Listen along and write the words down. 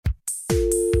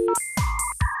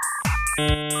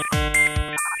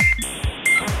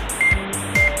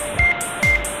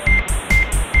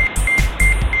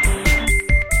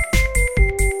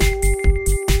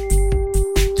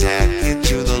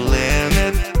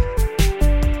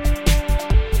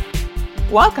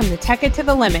Welcome to Tech It to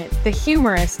the Limit, the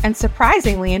humorous and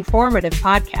surprisingly informative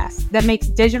podcast that makes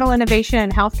digital innovation in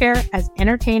healthcare as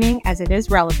entertaining as it is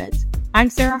relevant. I'm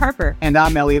Sarah Harper. And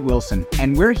I'm Elliot Wilson.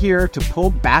 And we're here to pull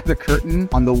back the curtain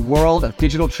on the world of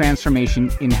digital transformation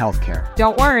in healthcare.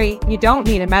 Don't worry, you don't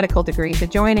need a medical degree to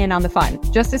join in on the fun.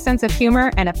 Just a sense of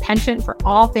humor and a penchant for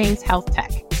all things health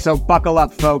tech. So buckle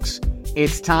up, folks.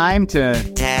 It's time to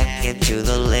Tech It to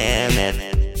the Limit.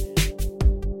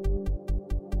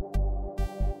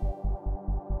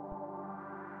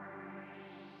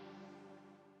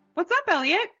 What's up,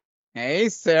 Elliot? Hey,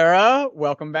 Sarah.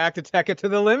 Welcome back to Tech It to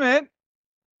the Limit.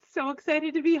 So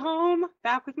excited to be home,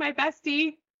 back with my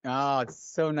bestie. Oh, it's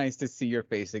so nice to see your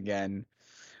face again.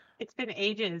 It's been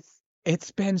ages.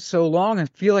 It's been so long. I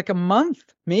feel like a month,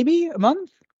 maybe a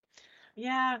month.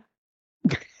 Yeah.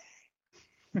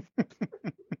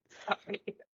 Sorry.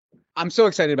 I'm so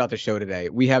excited about the show today.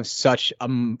 We have such a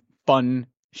fun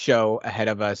show ahead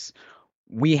of us.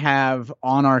 We have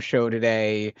on our show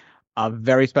today a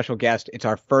very special guest. It's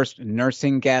our first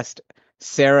nursing guest.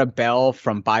 Sarah Bell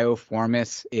from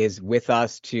Bioformis is with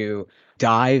us to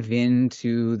dive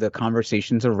into the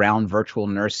conversations around virtual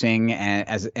nursing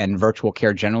and virtual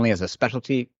care generally as a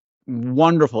specialty.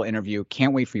 Wonderful interview.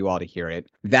 Can't wait for you all to hear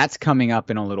it. That's coming up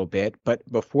in a little bit. But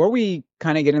before we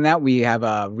kind of get in that, we have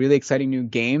a really exciting new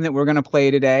game that we're going to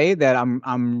play today that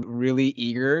I'm really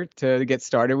eager to get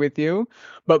started with you.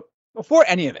 But before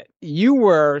any of it, you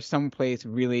were someplace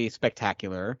really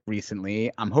spectacular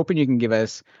recently. I'm hoping you can give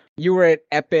us, you were at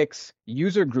Epic's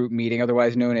user group meeting,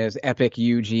 otherwise known as Epic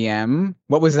UGM.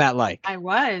 What was that like? I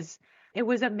was. It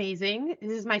was amazing.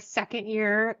 This is my second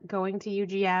year going to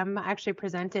UGM. I actually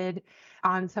presented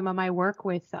on some of my work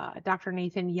with Dr.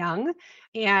 Nathan Young.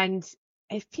 And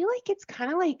I feel like it's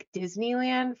kind of like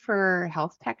Disneyland for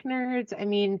health tech nerds. I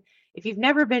mean, if you've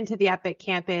never been to the Epic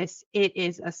campus, it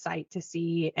is a sight to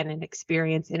see and an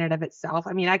experience in and of itself.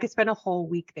 I mean, I could spend a whole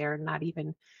week there and not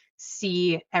even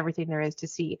see everything there is to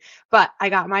see. But I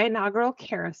got my inaugural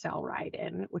carousel ride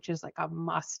in, which is like a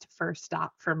must first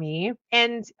stop for me.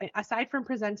 And aside from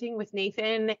presenting with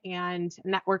Nathan and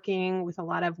networking with a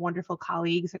lot of wonderful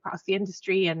colleagues across the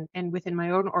industry and within my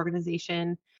own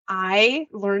organization, I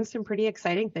learned some pretty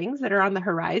exciting things that are on the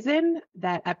horizon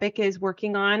that Epic is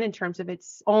working on in terms of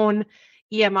its own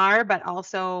EMR, but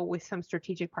also with some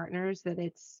strategic partners that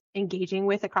it's engaging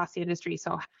with across the industry.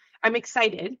 So I'm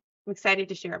excited. I'm excited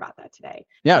to share about that today.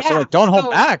 Yeah, so like, don't hold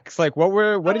back. It's like, what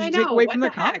did you take away from the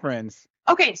conference?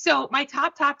 Okay, so my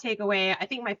top takeaway, I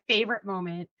think my favorite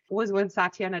moment was when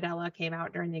Satya Nadella came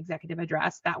out during the executive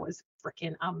address. That was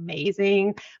freaking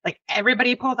amazing. Like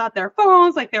everybody pulled out their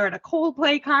phones, like they were at a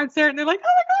Coldplay concert, and they're like,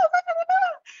 "Oh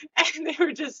my God!" And they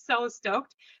were just so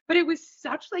stoked. But it was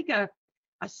such like a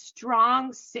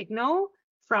strong signal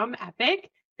from Epic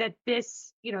that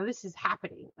this is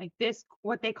happening. Like this,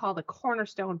 what they call the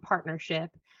cornerstone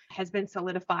partnership, has been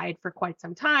solidified for quite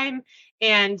some time,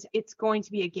 and it's going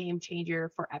to be a game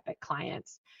changer for Epic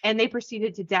clients. And they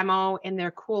proceeded to demo in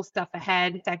their cool stuff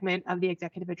ahead segment of the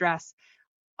executive address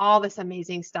all this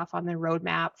amazing stuff on their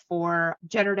roadmap for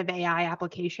generative AI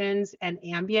applications and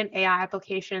ambient AI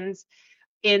applications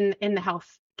in the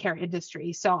healthcare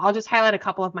industry. So I'll just highlight a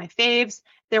couple of my faves.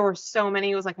 There were so many,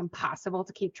 it was like impossible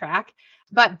to keep track,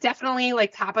 but definitely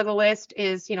like top of the list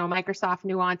is, Microsoft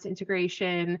Nuance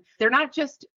integration. They're not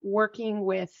just working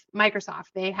with Microsoft.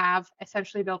 They have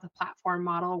essentially built a platform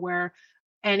model where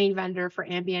any vendor for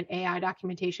ambient AI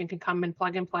documentation can come and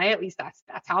plug and play. At least that's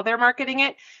how they're marketing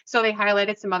it. So they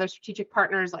highlighted some other strategic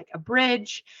partners like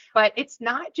Abridge, but it's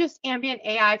not just ambient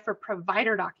AI for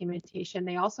provider documentation.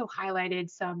 They also highlighted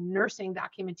some nursing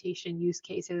documentation use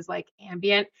cases like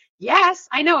ambient. Yes,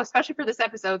 I know, especially for this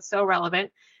episode, so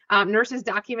relevant. Nurses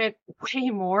document way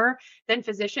more than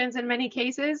physicians in many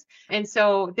cases. And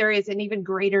so there is an even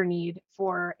greater need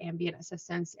for ambient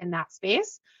assistance in that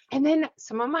space. And then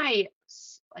some of my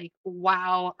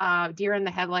deer in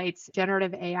the headlights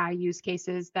generative AI use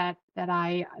cases that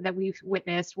we've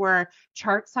witnessed were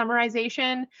chart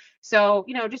summarization. So,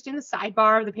 just in the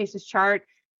sidebar of the patient's chart,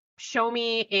 show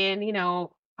me in,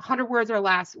 100 words or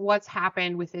less, what's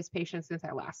happened with this patient since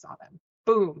I last saw them.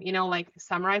 Boom,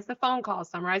 summarize the phone calls,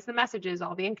 summarize the messages,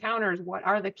 all the encounters. What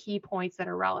are the key points that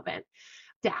are relevant?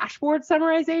 Dashboard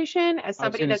summarization, as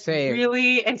somebody that's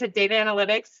really into data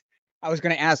analytics. I was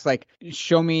going to ask,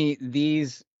 show me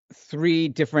these 3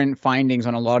 different findings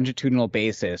on a longitudinal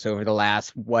basis over the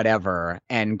last whatever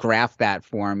and graph that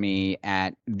for me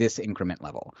at this increment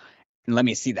level. And let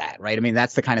me see that, right? I mean,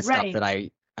 that's the kind of stuff Right. that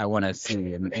I want to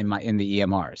see in the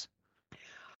EMRs.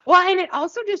 Well, and it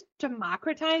also just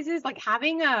democratizes, like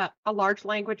having a large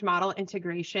language model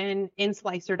integration in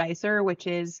Slicer Dicer, which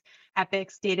is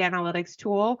Epic's data analytics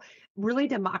tool, really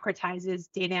democratizes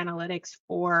data analytics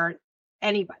for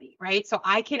anybody, right? So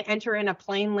I can enter in a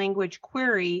plain language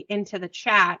query into the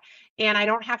chat, and I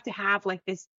don't have to have like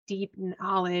this deep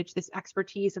knowledge, this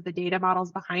expertise of the data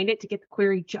models behind it to get the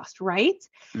query just right.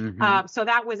 So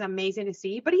that was amazing to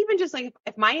see. But even just like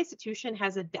if my institution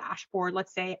has a dashboard,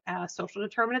 let's say a social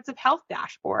determinants of health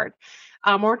dashboard,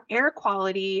 or an air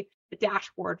quality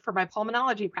dashboard for my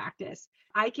pulmonology practice,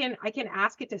 I can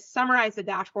ask it to summarize the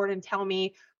dashboard and tell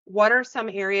me what are some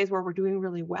areas where we're doing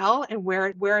really well and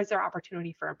where is there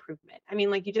opportunity for improvement. I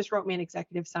mean, like you just wrote me an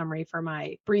executive summary for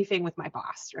my briefing with my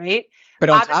boss, right? But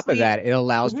on Obviously, top of that, it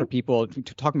allows for people to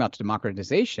talk about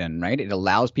democratization, right? It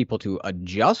allows people to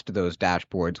adjust those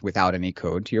dashboards without any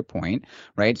code, to your point,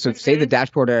 right? So say the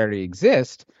dashboard already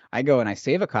exists, I go and I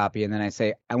save a copy, and then I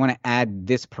say, I want to add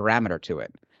this parameter to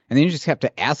it. And then you just have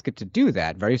to ask it to do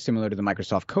that, very similar to the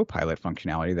Microsoft Copilot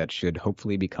functionality that should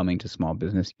hopefully be coming to small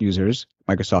business users.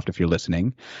 Microsoft, if you're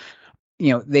listening,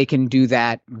 they can do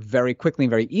that very quickly and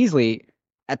very easily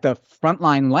at the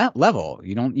frontline level.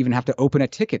 You don't even have to open a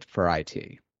ticket for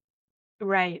IT.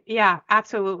 Right. Yeah,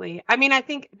 absolutely. I mean, I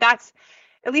think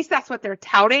at least that's what they're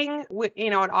touting.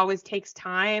 It always takes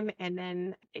time, and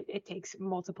then it takes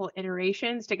multiple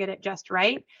iterations to get it just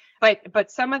right.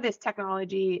 But some of this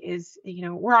technology is,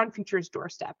 we're on future's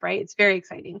doorstep, right? It's very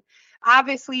exciting.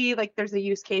 Obviously, like there's a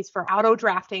use case for auto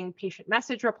drafting patient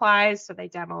message replies. So they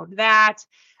demoed that,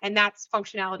 and that's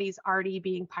functionality is already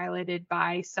being piloted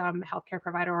by some healthcare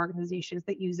provider organizations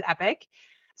that use Epic.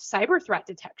 Cyber threat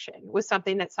detection was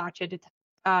something that Satya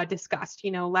discussed,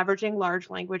 leveraging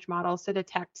large language models to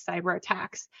detect cyber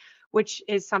attacks, which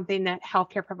is something that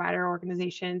healthcare provider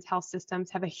organizations, health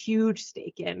systems have a huge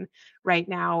stake in right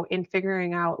now in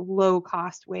figuring out low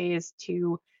cost ways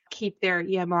to keep their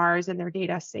EMRs and their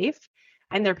data safe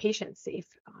and their patients safe.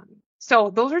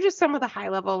 So those are just some of the high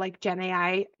level like Gen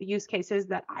AI use cases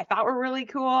that I thought were really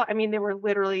cool. I mean, there were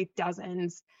literally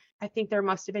dozens. I think there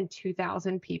must have been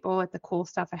 2,000 people at the Cool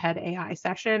Stuff Ahead AI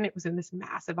session. It was in this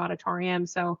massive auditorium.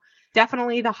 So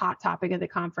definitely the hot topic of the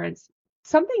conference.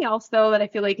 Something else, though, that I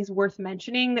feel like is worth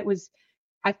mentioning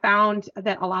I found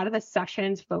that a lot of the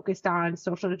sessions focused on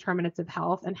social determinants of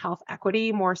health and health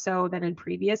equity more so than in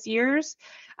previous years.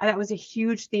 That was a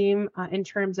huge theme in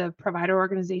terms of provider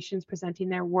organizations presenting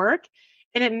their work.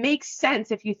 And it makes sense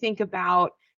if you think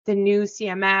about the new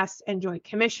CMS and Joint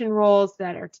Commission rules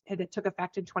that took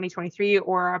effect in 2023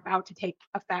 or are about to take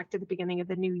effect at the beginning of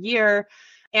the new year.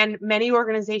 And many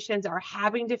organizations are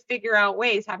having to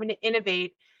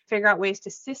innovate, figure out ways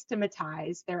to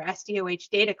systematize their SDOH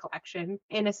data collection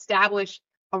and establish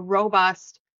a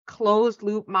robust closed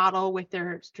loop model with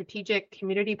their strategic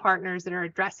community partners that are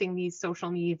addressing these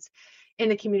social needs in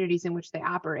the communities in which they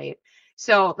operate.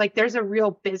 So like there's a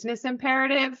real business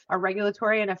imperative, a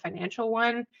regulatory and a financial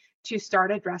one to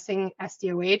start addressing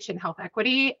SDOH and health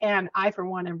equity. And I, for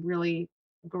one, am really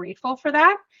grateful for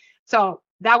that. So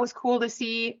that was cool to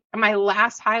see. My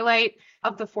last highlight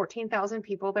of the 14,000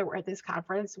 people that were at this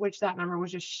conference, which that number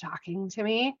was just shocking to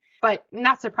me, but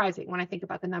not surprising when I think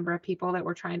about the number of people that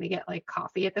were trying to get like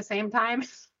coffee at the same time.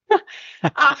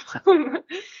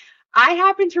 I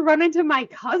happened to run into my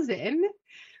cousin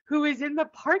who is in the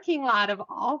parking lot of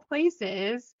all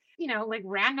places. Like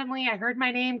randomly, I heard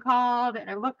my name called and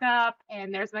I look up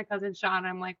and there's my cousin Sean.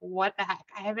 I'm like, what the heck?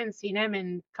 I haven't seen him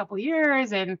in a couple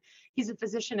years. And he's a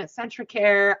physician at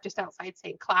CentraCare just outside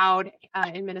St. Cloud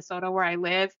in Minnesota where I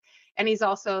live. And he's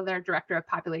also their director of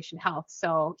population health.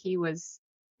 So he was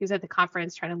at the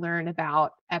conference trying to learn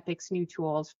about Epic's new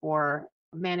tools for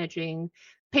managing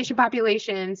patient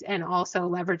populations and also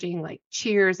leveraging like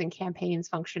Cheers and campaigns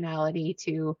functionality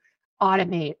to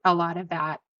automate a lot of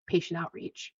that patient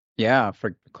outreach. Yeah,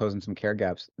 for closing some care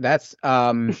gaps. That's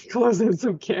closing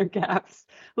some care gaps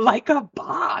like a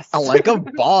boss. Like a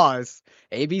boss.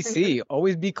 ABC,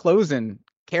 always be closing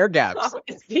care gaps.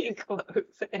 Always be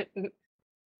closing.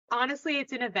 Honestly,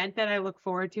 it's an event that I look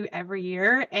forward to every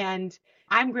year. And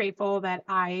I'm grateful that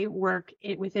I work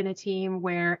within a team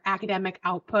where academic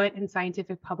output and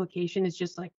scientific publication is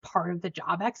just like part of the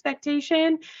job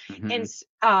expectation. And,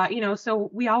 so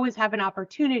we always have an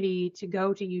opportunity to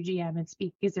go to UGM and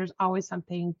speak because there's always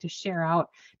something to share out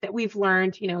that we've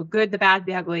learned, good, the bad,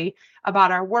 the ugly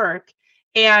about our work.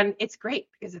 And it's great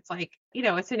because it's like,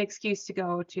 it's an excuse to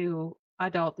go to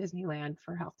adult Disneyland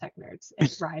for health tech nerds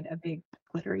and ride a big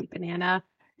glittery banana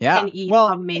Yeah. and eat Well,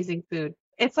 amazing food.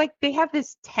 It's like they have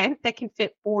this tent that can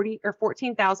fit 40 or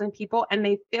 14,000 people, and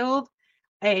they filled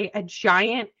a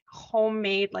giant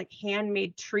homemade, like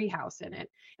handmade treehouse in it.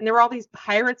 And there were all these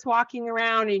pirates walking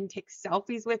around, and you can take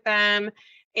selfies with them.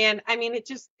 And I mean,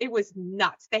 it was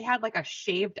nuts. They had like a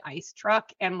shaved ice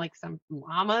truck and like some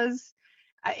llamas.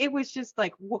 It was just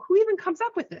like, who even comes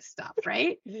up with this stuff,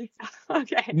 right?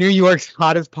 Okay. New York's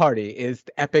hottest party is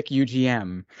the Epic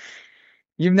UGM.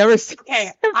 You've never seen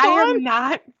Okay, Stefan? I am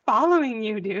not following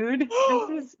you, dude.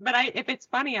 If it's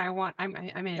funny, I'm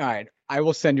in. All right, I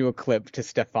will send you a clip to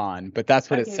Stefan, but that's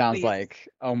what it Okay, sounds please. like.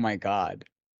 Oh my God.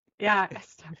 Yeah,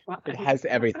 Stefan. It has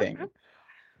everything.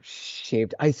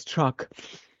 Shaved ice truck,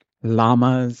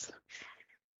 llamas,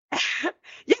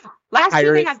 Yeah, last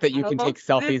year they pirates had that you can take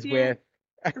saddleboats this selfies year. with.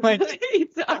 Like, Right.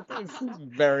 this is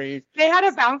very. They had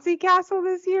a bouncy castle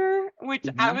this year, which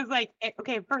I Mhm. was like,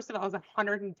 okay, first of all, it was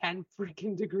 110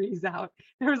 freaking degrees out.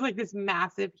 There was like this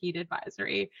massive heat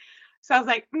advisory. So I was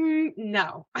like,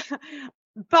 no.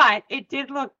 But it did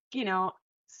look,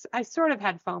 I sort of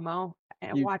had FOMO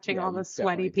watching all You the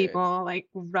sweaty definitely did. people like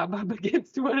rub up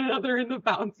against one another in the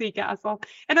bouncy castle.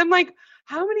 And I'm like,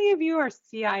 how many of you are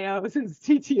CIOs and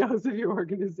CTOs of your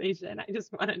organization? I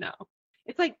just want to know.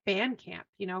 It's like band camp,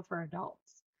 for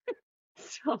adults.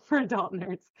 So for adult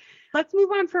nerds. Let's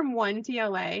move on from one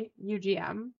TLA,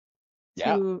 UGM,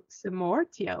 Yeah. to some more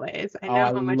TLAs. I Oh, know I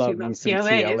how much you love love me some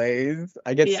TLAs. TLAs.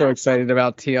 I get so Yeah. excited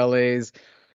about TLAs.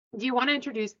 Do you want to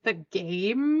introduce the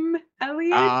game,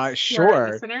 Elliot? to our Sure.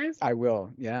 listeners? I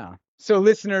will, yeah. So,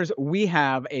 listeners, we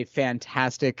have a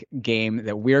fantastic game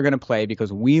that we're going to play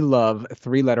because we love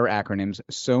three-letter acronyms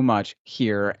so much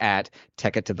here at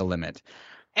Tech It to the Limit.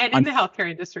 And in the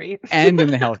healthcare industry. And in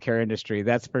the healthcare industry,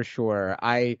 that's for sure.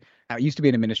 I used to be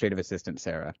an administrative assistant,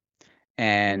 Sarah.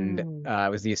 And I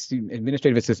was the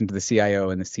administrative assistant to the CIO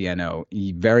and the CNO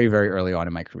very, very early on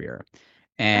in my career.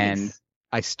 And Nice.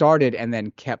 I started and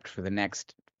then kept for the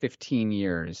next 15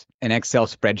 years an Excel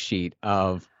spreadsheet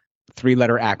of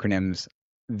three-letter acronyms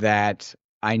that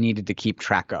I needed to keep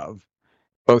track of,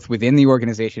 both within the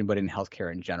organization but in healthcare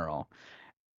in general.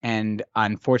 And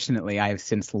unfortunately, I have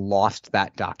since lost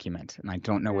that document, and I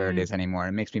don't know where it is anymore.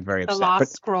 It makes me very The upset. lost But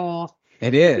scroll.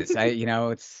 it is.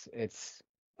 It's.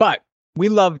 But we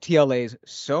love TLAs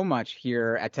so much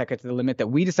here at Tech It to the Limit that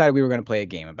we decided we were going to play a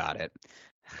game about it.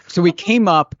 So we came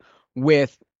up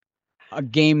with a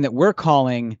game that we're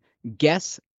calling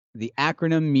Guess the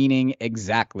Acronym Meaning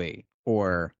Exactly,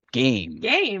 or Game.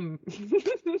 Game.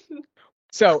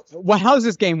 So, how does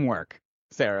this game work,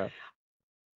 Sarah?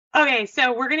 Okay,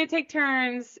 so we're going to take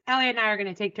turns. Elliot and I are going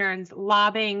to take turns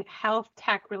lobbing health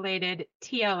tech related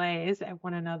TLAs at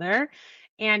one another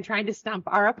and trying to stump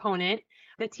our opponent.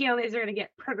 The TLAs are going to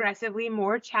get progressively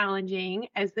more challenging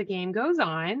as the game goes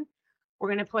on. We're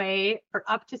going to play for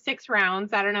up to 6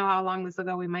 rounds. I don't know how long this will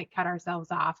go. We might cut ourselves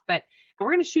off, but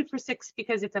we're going to shoot for 6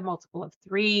 because it's a multiple of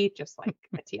 3, just like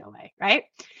a TLA, right?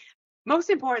 Most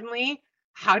importantly,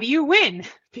 how do you win?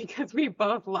 Because we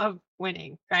both love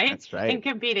winning, right? That's right. And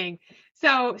competing.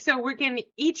 So we're going to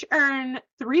each earn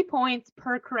 3 points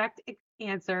per correct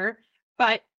answer,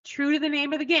 but true to the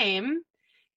name of the game,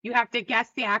 you have to guess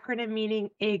the acronym meaning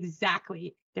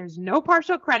exactly. There's no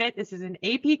partial credit. This is an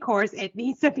AP course. It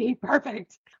needs to be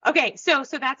perfect. Okay, so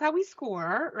that's how we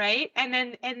score, right? And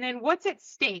then what's at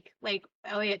stake? Like,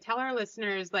 Elliot, tell our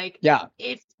listeners, like, Yeah.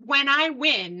 if when I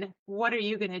win, what are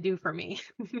you gonna do for me?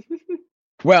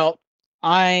 Well,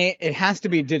 it has to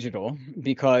be digital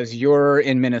because you're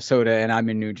in Minnesota and I'm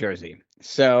in New Jersey.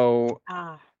 So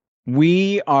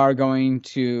we are going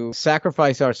to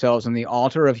sacrifice ourselves on the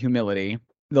altar of humility.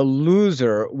 The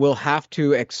loser will have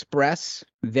to express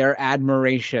their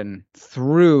admiration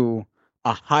through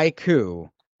a haiku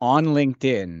on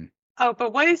LinkedIn. Oh,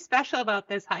 but what is special about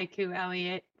this haiku,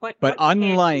 Elliot? What can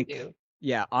unlike you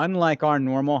do? unlike our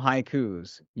normal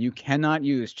haikus, you cannot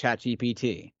use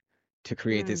ChatGPT to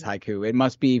create this haiku. It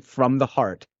must be from the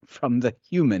heart, from the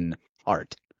human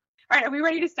heart. All right, are we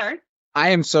ready to start? I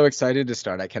am so excited to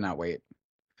start. I cannot wait.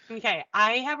 Okay,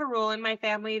 I have a rule in my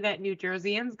family that New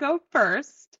Jerseyans go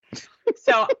first.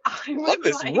 So I love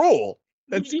this rule.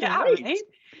 That's great. Right?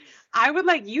 I would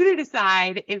like you to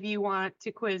decide if you want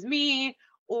to quiz me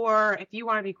or if you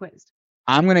want to be quizzed.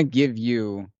 I'm going to give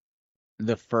you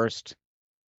the first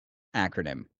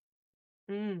acronym.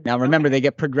 Now, remember, they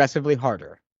get progressively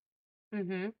harder.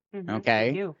 Okay.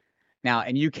 They do. Now,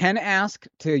 and you can ask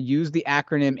to use the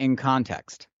acronym in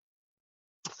context.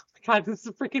 God, this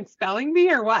is freaking spelling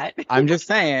bee or what? I'm just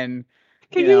saying,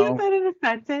 Can You you know. use that in a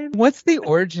sentence? What's the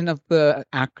origin of the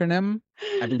acronym?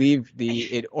 I believe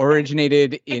it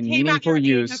originated It in came out meaningful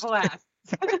your use. age of less.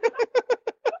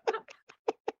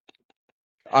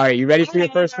 All right, you ready for your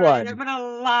first All right, one? I'm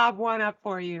gonna lob one up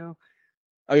for you.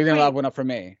 Oh, you're gonna Wait. lob one up for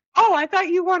me. Oh, I thought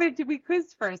you wanted to be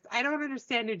quizzed first. I don't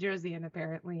understand New Jerseyan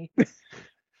apparently.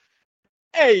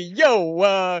 Hey, yo,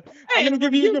 I'm gonna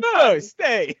give you you're your done. first.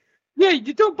 Hey. Yeah,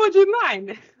 you don't budge in line.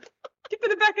 Get to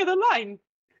the back of the line.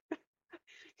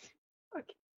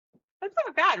 Okay. That's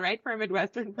not bad, right, for a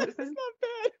Midwestern person? It's not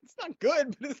bad. It's not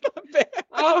good, but it's not bad.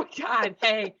 Oh God,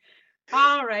 hey.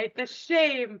 All right, the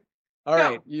shame. All Go.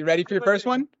 right, you ready for your first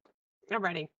one? I'm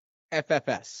ready.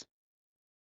 FFS.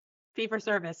 Fee for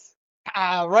service.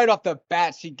 Right off the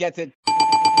bat, she gets it.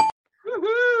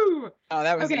 Woohoo! Oh,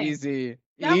 that was Okay. easy.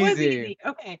 That was easy.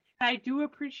 Okay. I do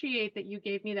appreciate that you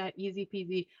gave me that easy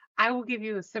peasy. I will give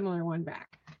you a similar one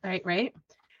back. Right?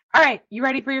 All right. You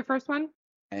ready for your first one?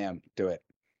 I am. Do it.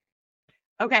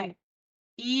 Okay.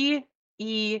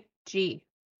 EEG.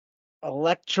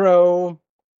 Electro.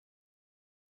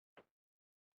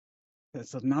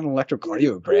 That's not an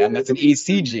electrocardiogram. That's an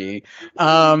ECG.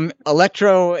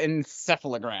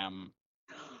 Electroencephalogram.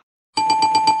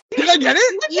 Did I get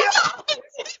it? Yeah.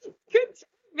 Good job,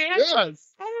 man.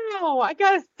 Yes. I don't know. I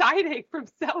got a side ache from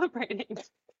celebrating.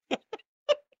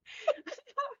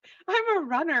 I'm a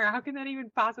runner. How can that even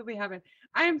possibly happen?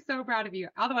 I am so proud of you.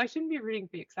 Although I shouldn't be rooting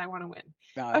for you because I want to win.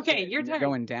 No, Okay, you're your turn.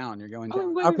 going down. You're going Oh,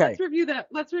 down. wait, Okay.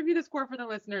 let's review the score for the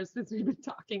listeners since we've been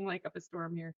talking like up a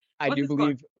storm here. I What's do the score?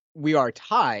 believe we are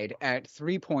tied at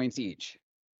 3 points each.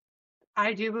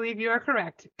 I do believe you are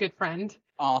correct, good friend.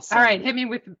 Awesome. All right, hit me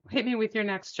with your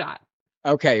next shot.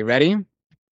 Okay, ready?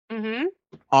 Mm-hmm.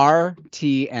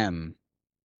 RTM.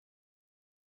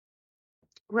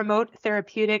 Remote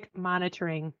therapeutic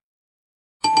monitoring.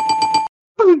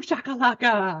 Boom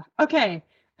shakalaka. Okay,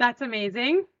 that's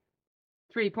amazing.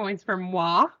 3 points for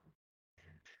moi.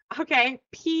 Okay,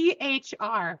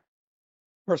 PHR.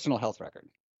 Personal health record.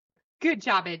 Good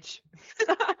jobbage.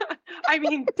 I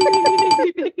mean, ding, ding, ding,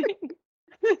 ding, ding, ding.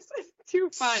 This is too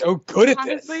fun. So good at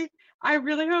Honestly, this. I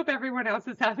really hope everyone else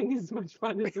is having as much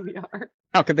fun as we are.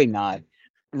 How could they not?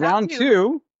 Round two.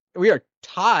 2, we are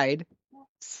tied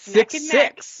Neck and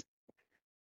neck. 6-6.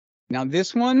 Now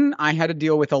this one I had to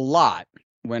deal with a lot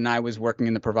when I was working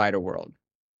in the provider world.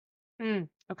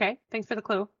 Okay, thanks for the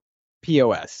clue.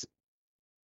 POS.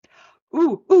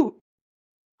 Ooh. Oh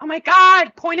my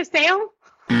God, point of sale?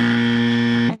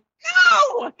 No,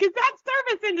 because that's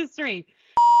service industry.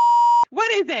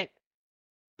 What is it?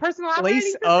 Personal operating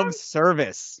Place system? of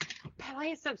service.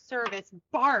 Place of service.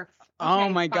 Barf. Oh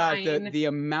Okay, my God, fine. the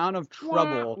amount of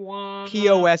trouble Wah, wah.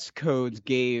 POS codes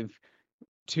gave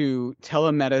to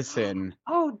telemedicine.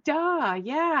 Oh, duh.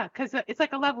 Yeah, because it's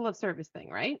like a level of service thing,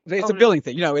 right? It's Oh, a billing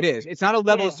thing. It is. It's not a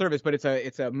level of Yeah. service, but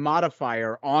it's a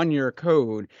modifier on your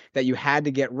code that you had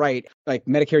to get right. Like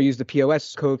Medicare used the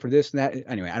POS code for this and that.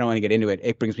 Anyway, I don't want to get into it.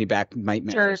 It brings me back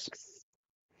nightmares.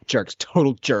 Jerks.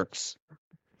 Total jerks.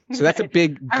 So that's a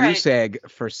big All right. goose egg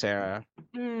for Sarah.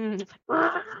 All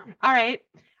right.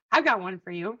 I've got one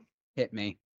for you. Hit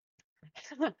me.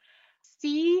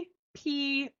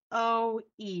 CPOE.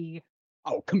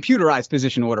 Oh, computerized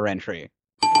physician order entry.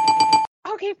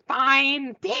 Okay,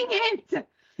 fine. Dang it.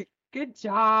 Good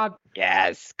job.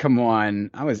 Yes. Come on.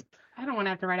 I don't want to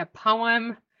have to write a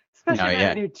poem, especially No, about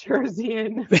yeah. New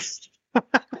Jerseyan.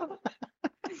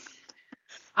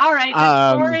 All right.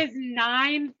 The score is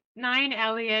 9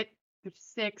 Elliot,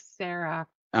 6 Sarah.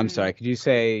 I'm sorry. Could you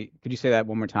say that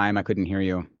one more time? I couldn't hear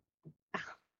you.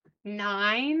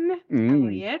 9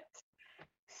 Elliot,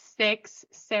 6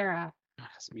 Sarah.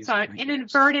 So an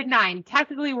inverted 9.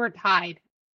 Technically, we're tied.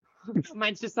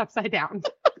 Mine's just upside down.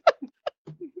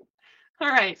 All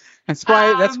right. That's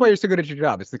why you're so good at your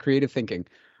job. It's the creative thinking.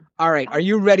 All right. Are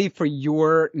you ready for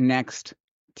your next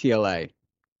TLA?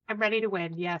 I'm ready to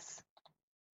win. Yes.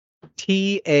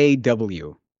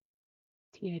 TAW.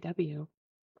 TAW.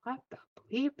 What the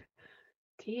bleep?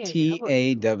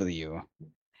 TAW.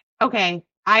 Okay.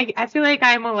 I feel like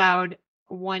I'm allowed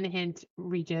one hint,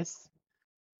 Regis.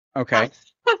 Okay.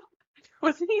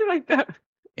 Wasn't he like the...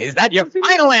 Is that your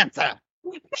final answer?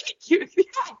 Thank you.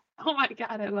 Oh my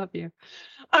God, I love you.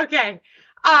 Okay.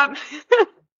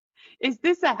 Is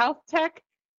this a health tech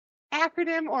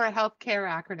acronym or a healthcare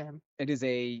acronym? It is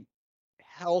a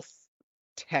health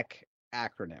tech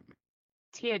acronym.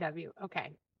 TAW.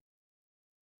 Okay.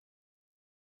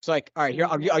 It's like, all right, here,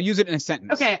 I'll use it in a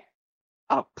sentence. Okay.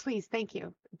 Oh, please. Thank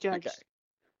you, Judge. Okay.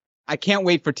 I can't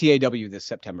wait for TAW this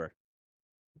September.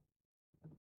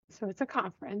 So it's a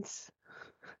conference.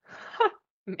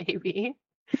 Maybe.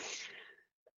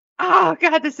 Oh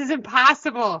God, this is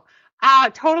impossible.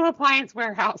 Total Appliance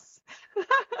Warehouse.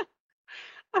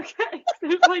 Okay,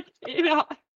 there's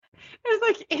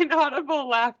like inaudible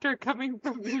laughter coming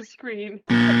from your screen.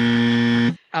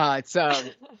 It's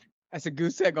that's a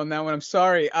goose egg on that one. I'm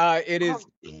sorry. It is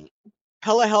Oh,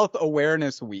 Telehealth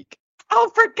Awareness Week. oh,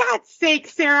 for God's sake,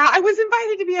 Sarah! I was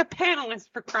invited to be a panelist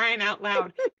for crying out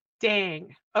loud.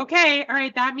 Dang. Okay, all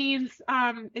right. That means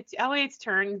it's Elliot's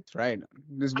turn. That's right.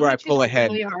 This is I'm where I gonna choose pull a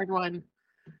ahead. really hard one.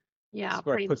 This Yeah, is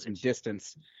where I pretty put some much.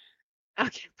 distance.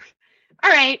 Okay. All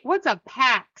right. What's a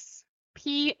PAX?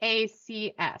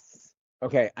 PACS.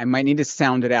 Okay, I might need to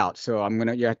sound it out, so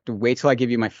you have to wait till I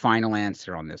give you my final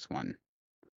answer on this one.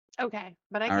 Okay,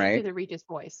 but I All can't right. do the Regis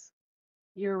voice.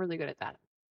 You're really good at that.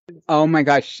 Oh my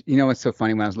gosh, you know what's so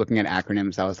funny? When I was looking at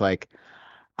acronyms, I was like,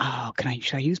 oh,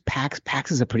 should I use PAX?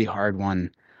 PAX is a pretty hard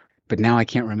one, but now I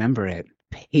can't remember it.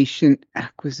 Patient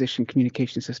Acquisition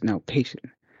Communication System. No, patient.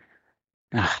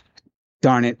 Ah,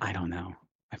 darn it, I don't know.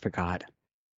 I forgot.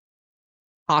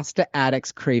 Pasta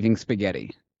addicts craving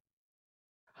spaghetti.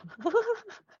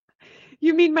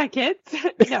 You mean my kids?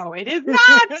 No, it is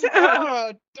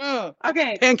not.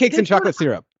 Okay. Pancakes and this one- chocolate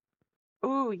syrup.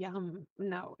 Ooh, yum.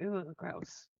 No, ew,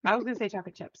 gross. I was gonna say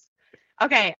chocolate chips.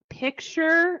 Okay,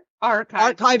 picture archive.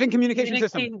 Archive and communication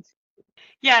system. Communications.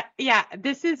 Yeah.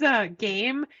 This is a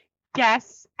game.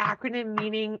 Guess acronym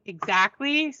meaning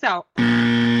exactly. So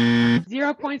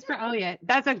 0 points for Elliot.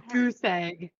 That's a goose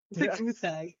egg. It's a Yes. goose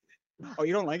egg. Oh,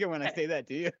 you don't like it when I say that,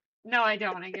 do you? No, I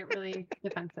don't. I get really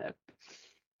defensive.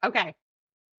 Okay.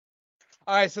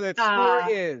 All right, so the score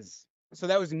is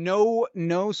that was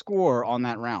no score on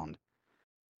that round.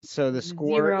 So the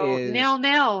score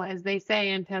 0-0, as they say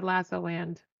in Ted Lasso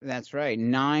land. That's right,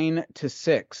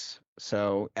 9-6.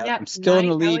 So Yep, I'm still in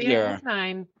the lead Elliot here. has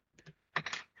 9.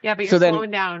 Yeah, but So you're then-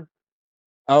 slowing down.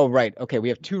 Oh, right. Okay, we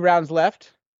have 2 rounds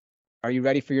left. Are you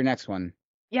ready for your next one?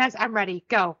 Yes, I'm ready.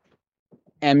 Go.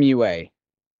 MUA.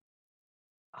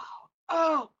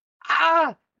 Oh,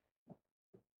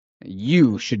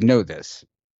 You should know this.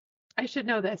 I should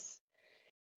know this.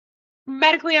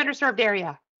 Medically underserved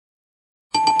area.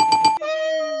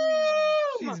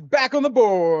 She's back on the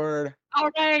board. All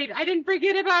right, I didn't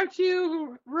forget about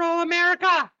you, rural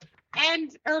America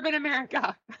and urban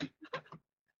America.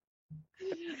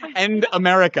 And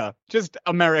America. Just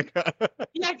America.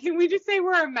 Yeah, can we just say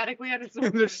we're a medically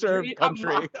underserved Underserved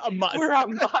country. A must. We're a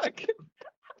muck.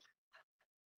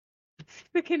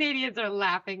 The Canadians are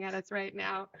laughing at us right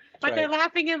now, but Right. they're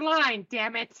laughing in line.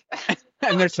 Damn it!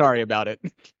 And they're sorry about it.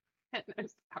 And they're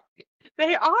sorry.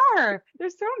 They are. They're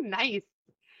so nice.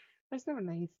 They're so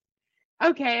nice.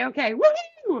 Okay.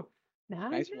 Woohoo!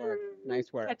 Nice work.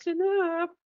 Nice work. Catching up.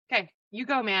 Okay, you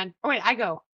go, man. Oh wait, I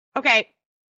go. Okay.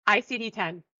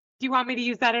 ICD-10. Do you want me to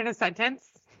use that in a sentence?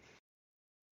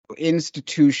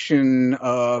 Institution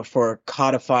for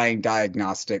Codifying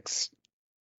Diagnostics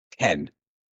 10.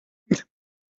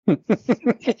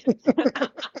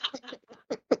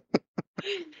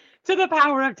 To the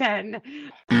power of 10.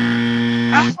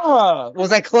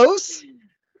 Was I close?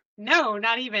 No,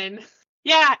 not even.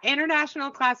 Yeah,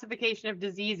 International Classification of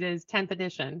Diseases, 10th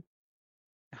edition.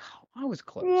 I was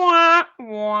close. Wah,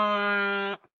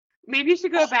 wah. Maybe you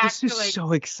should go back This to is like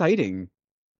so exciting.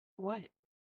 what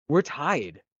We're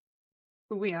tied.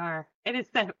 who we are. And it's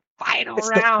the final It's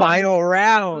round. the final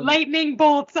round. Lightning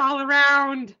bolts all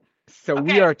around. So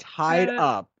we Okay, are tied uh,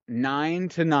 up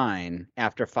 9-9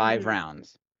 after 5 Mhm.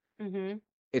 rounds. Mm-hmm.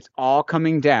 It's all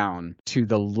coming down to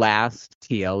the last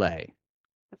TLA.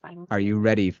 The final. Are you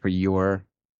ready for your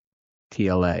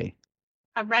TLA?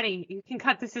 I'm ready. You can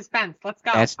cut the suspense. Let's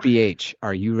go. SBH,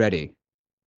 are you ready?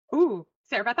 Ooh,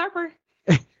 Sarah Beth Harper.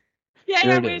 Yeah,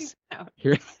 Here I it win. is.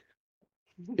 Here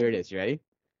it is. You ready?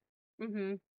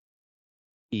 Mm-hmm.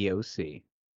 EOC.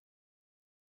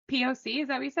 POC, is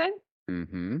that what you said?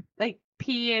 Mm-hmm. Like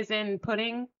P is in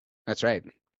pudding, That's right.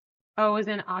 O is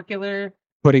in ocular,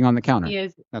 Putting on the counter. P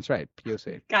is That's right.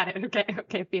 POC. got it.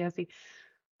 Okay, POC.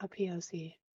 A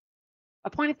POC. A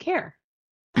point of care.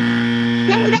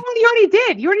 That one you already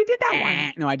did. You already did that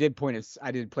one. No, I did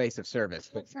place of service,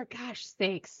 but For gosh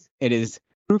sakes. it is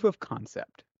proof of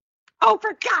concept. Oh,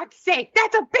 for God's sake,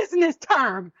 that's a business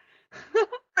term.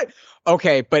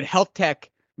 Okay, but health tech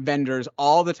vendors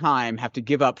all the time have to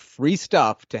give up free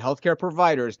stuff to healthcare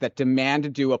providers that demand to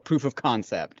do a proof of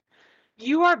concept.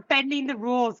 You are bending the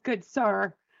rules, good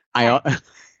sir.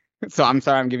 So I'm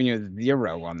sorry, I'm giving you a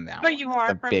 0 on that. But one. you are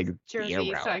It's a from big Jersey,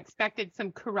 0. so I expected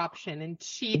some corruption and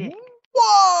cheating.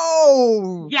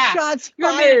 Whoa! Yeah, Shots you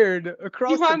want me fired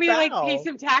across You want the me to like bow. pay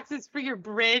some taxes for your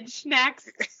bridge next?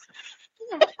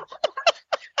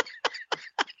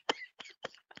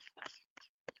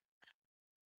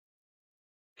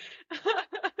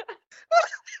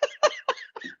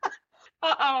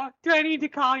 no. Do I need to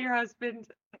call your husband?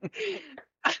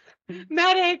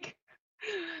 Medic.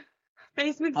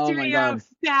 Basement Oh my studio God.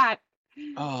 stat.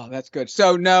 Oh, that's good.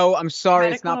 So no, I'm sorry,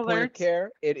 it's Medical not point of alerts.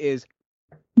 care. It is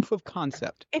proof of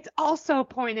concept. It's also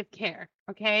point of care.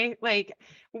 Okay. Like,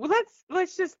 well,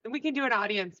 we can do an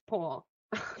audience poll.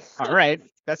 All right,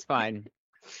 that's fine.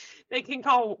 They can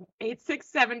call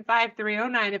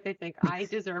 867-5309 if they think I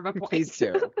deserve a point. Please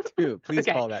do. Please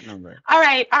Okay. call that number. All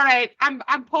right.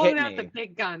 I'm pulling Hit out the me.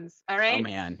 big guns. All right.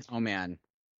 Oh man.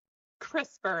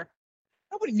 CRISPR.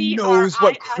 Nobody knows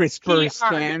what CRISPR CRISPR.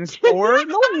 stands for.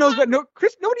 No one knows what nobody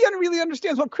really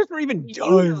understands what CRISPR even You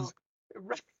does.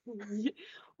 know.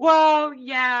 Well,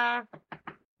 yeah.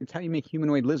 It's how you make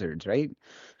humanoid lizards, right?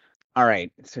 All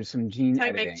right. So some gene That's how I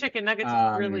editing. make chicken nuggets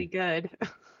really good.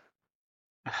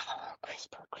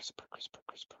 CRISPR.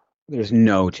 There's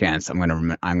no chance I'm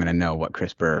gonna know what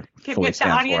CRISPR Okay, fully but the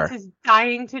stands audience for. is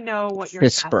dying to know what your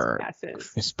best CRISPR. guess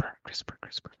is. CRISPR.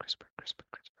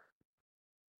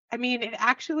 I mean, it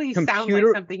actually sounds like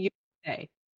Computer- something you would say.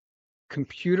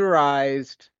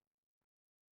 Computerized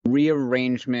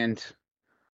rearrangement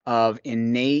of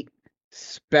innate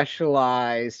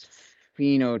specialized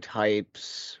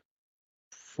phenotypes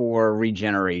for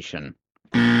regeneration.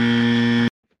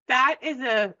 That is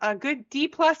a good D+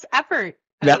 effort.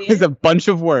 That Elliot. was a bunch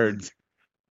of words.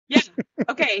 Yeah.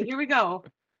 Okay, here we go.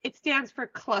 It stands for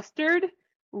clustered,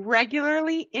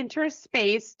 regularly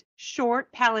interspaced,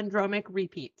 short palindromic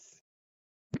repeats.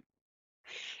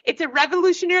 It's a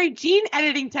revolutionary gene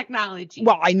editing technology.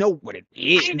 Well, I know what it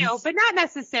is. I know, but not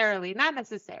necessarily. Not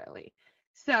necessarily.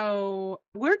 So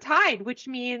we're tied, which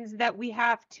means that we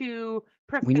have to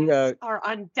profess our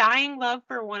undying love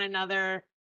for one another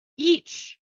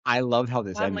each I love how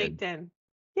this on ended. LinkedIn.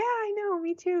 Yeah, I know.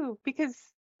 Me too. Because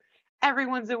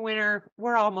everyone's a winner.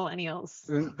 We're all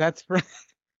millennials. That's right.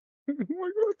 We're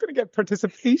going to get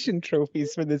participation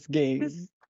trophies for this game. This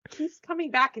keeps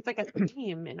coming back. It's like a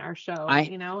theme in our show.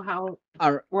 You know how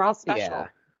we're all special. Yeah.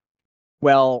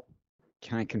 Well,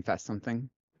 can I confess something?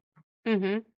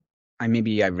 Mm-hmm.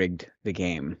 Maybe I rigged the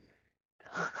game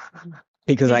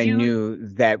because I knew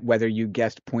that whether you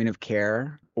guessed point of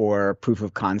care or proof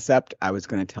of concept, I was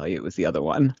going to tell you it was the other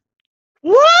one.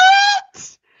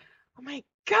 What? Oh my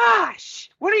gosh!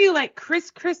 What are you, like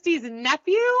Chris Christie's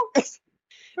nephew? That's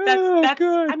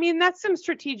good. I mean, that's some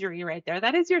strategery right there.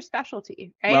 That is your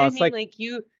specialty, right? Well, I it's mean, like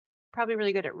you probably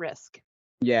really good at risk.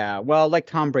 Yeah, well, like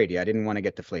Tom Brady, I didn't want to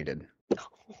get deflated.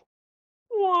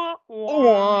 Wah,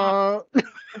 wah.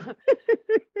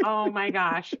 Oh my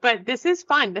gosh. But this is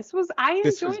fun. I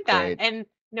enjoyed that. Great. And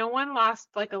no one lost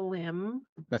like a limb.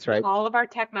 That's right. All of our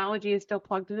technology is still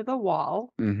plugged into the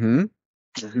wall. I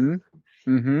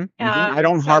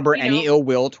don't harbor any ill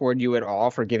will toward you at all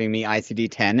for giving me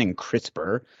ICD-10 and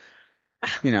CRISPR.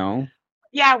 You know.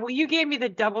 Yeah, well, you gave me the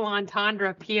double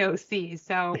entendre POC,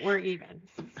 so we're even.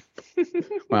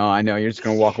 Well, I know you're just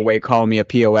gonna walk away calling me a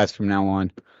POS from now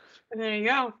on. There you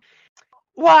go.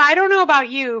 Well, I don't know about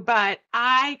you, but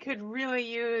I could really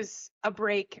use a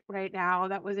break right now.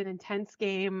 That was an intense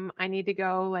game. I need to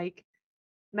go like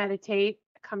meditate,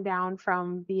 come down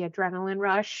from the adrenaline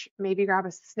rush, maybe grab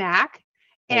a snack,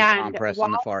 and compress while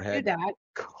on the I forehead. do that,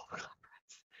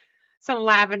 some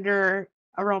lavender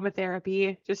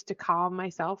aromatherapy just to calm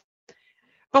myself.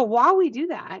 But while we do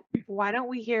that, why don't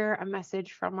we hear a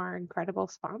message from our incredible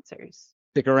sponsors?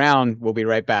 Stick around. We'll be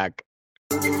right back.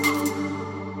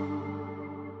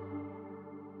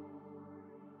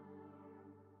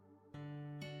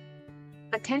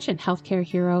 Attention healthcare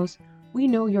heroes, we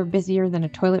know you're busier than a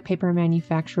toilet paper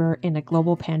manufacturer in a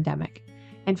global pandemic,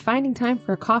 and finding time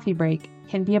for a coffee break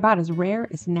can be about as rare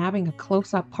as nabbing a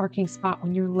close-up parking spot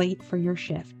when you're late for your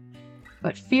shift.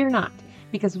 But fear not,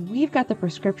 because we've got the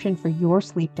prescription for your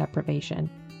sleep deprivation.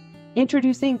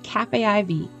 Introducing Cafe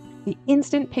IV, the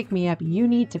instant pick-me-up you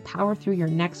need to power through your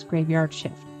next graveyard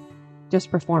shift.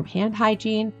 Just perform hand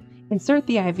hygiene, insert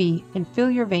the IV, and fill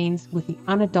your veins with the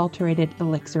unadulterated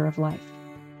elixir of life.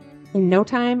 In no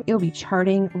time, you'll be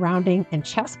charting, rounding, and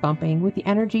chest bumping with the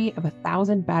energy of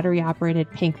 1,000 battery-operated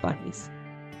pink bunnies.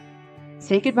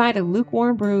 Say goodbye to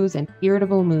lukewarm brews and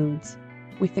irritable moods.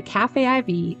 With the Cafe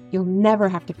IV, you'll never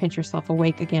have to pinch yourself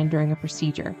awake again during a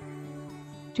procedure.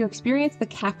 To experience the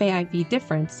Cafe IV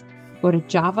difference, go to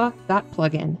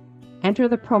java.plugin, enter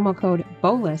the promo code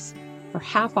BOLUS for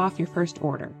half off your first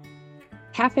order.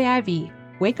 Cafe IV,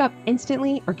 wake up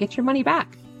instantly or get your money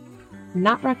back.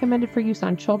 Not recommended for use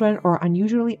on children or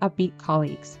unusually upbeat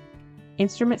colleagues.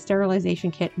 Instrument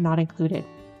sterilization kit not included.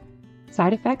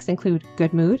 Side effects include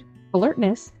good mood,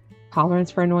 alertness, tolerance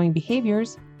for annoying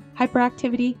behaviors,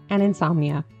 hyperactivity, and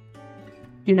insomnia.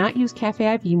 Do not use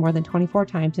Cafe IV more than 24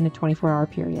 times in a 24-hour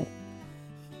period.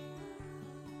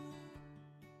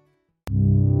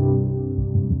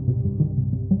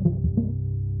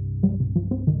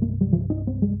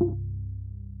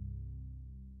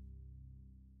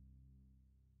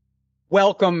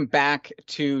 Welcome back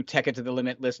to Tech It to the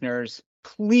Limit, listeners.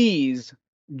 Please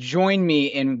join me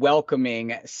in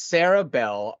welcoming Sarah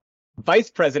Bell, Vice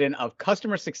President of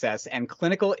Customer Success and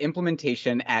Clinical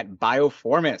Implementation at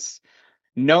Bioformis.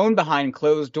 Known behind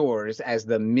closed doors as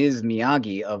the Ms.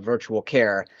 Miyagi of virtual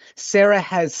care, Sarah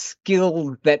has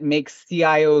skills that make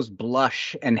CIOs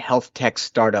blush and health tech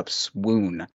startups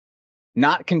swoon.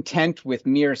 Not content with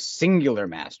mere singular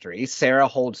mastery, Sarah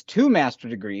holds 2 master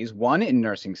degrees, one in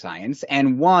nursing science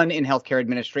and one in healthcare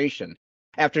administration.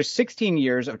 After 16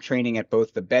 years of training at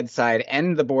both the bedside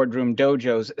and the boardroom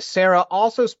dojos, Sarah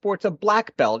also sports a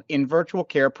black belt in virtual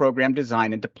care program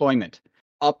design and deployment.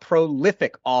 A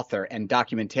prolific author and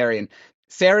documentarian,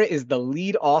 Sarah is the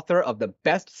lead author of the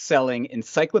best-selling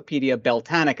Encyclopedia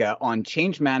Beltanica on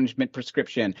change management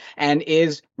prescription and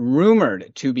is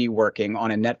rumored to be working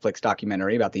on a Netflix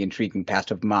documentary about the intriguing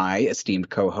past of my esteemed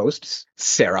co-host,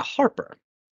 Sarah Harper.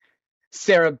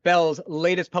 Sarah Bell's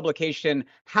latest publication,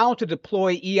 How to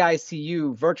Deploy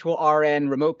EICU, Virtual RN,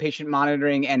 Remote Patient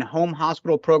Monitoring, and Home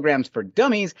Hospital Programs for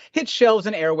Dummies, hit shelves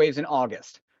and airwaves in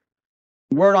August.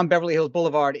 Word on Beverly Hills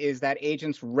Boulevard is that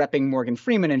agents repping Morgan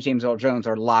Freeman and James Earl Jones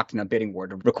are locked in a bidding war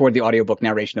to record the audiobook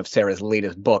narration of Sarah's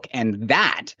latest book, and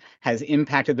that has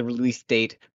impacted the release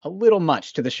date a little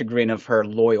much to the chagrin of her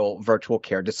loyal virtual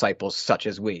care disciples such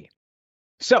as we.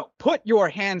 So put your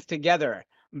hands together,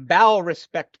 bow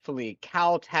respectfully,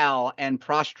 kowtow, and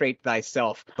prostrate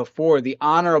thyself before the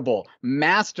honorable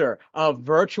master of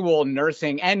virtual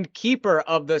nursing and keeper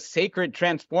of the sacred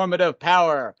transformative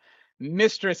power,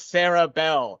 Mistress Sarah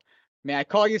Bell. May I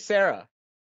call you Sarah?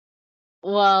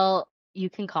 Well, you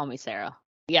can call me Sarah.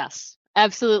 Yes,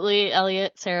 absolutely,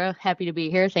 Elliot. Sarah, happy to be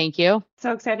here. Thank you.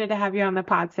 So excited to have you on the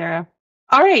pod, Sarah.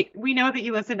 All right. We know that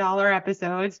you listen to all our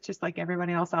episodes, just like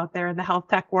everybody else out there in the health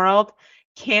tech world.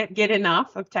 Can't get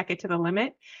enough of Tech It to the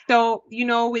Limit. So,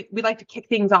 we like to kick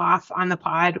things off on the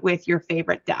pod with your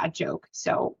favorite dad joke.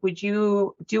 So would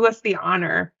you do us the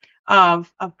honor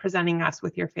of presenting us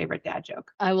with your favorite dad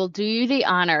joke? I will do you the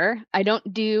honor. I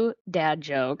don't do dad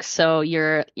jokes, so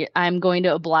I'm going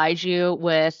to oblige you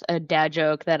with a dad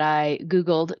joke that I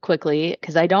Googled quickly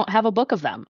because I don't have a book of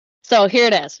them. So here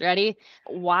it is. Ready?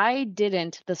 Why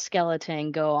didn't the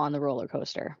skeleton go on the roller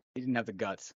coaster? He didn't have the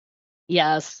guts.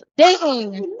 Yes.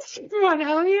 Dang! Come on,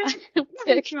 Elliot.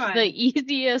 Picked Come on. the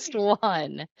easiest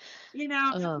one.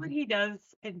 That's what he does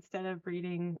instead of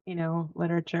reading,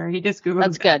 literature. He just Googles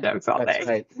That's dad good. jokes all That's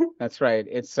day. right. That's right.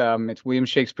 It's William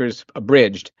Shakespeare's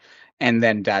Abridged and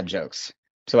then dad jokes.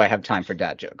 So I have time for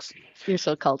dad jokes. You're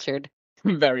so cultured.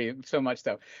 Very, so much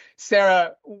so.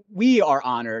 Sarah, we are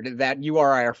honored that you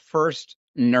are our first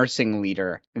nursing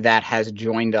leader that has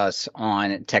joined us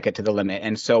on Tech It to the Limit.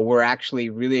 And so we're actually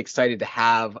really excited to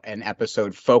have an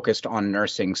episode focused on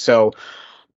nursing. So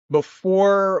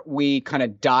before we kind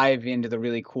of dive into the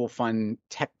really cool, fun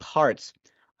tech parts,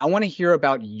 I want to hear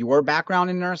about your background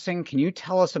in nursing. Can you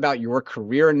tell us about your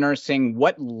career in nursing?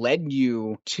 What led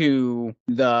you to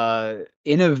the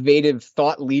innovative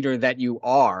thought leader that you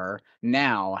are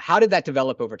now? How did that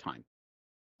develop over time?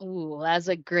 Ooh, that's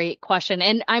a great question.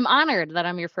 And I'm honored that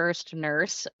I'm your first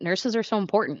nurse. Nurses are so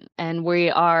important. And we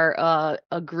are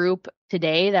a group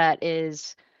today that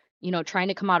is, trying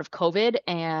to come out of COVID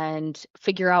and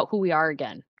figure out who we are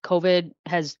again. COVID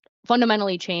has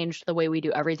fundamentally changed the way we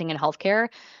do everything in healthcare.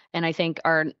 And I think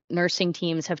our nursing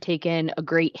teams have taken a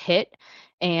great hit.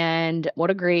 And what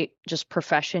a great just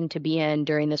profession to be in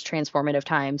during this transformative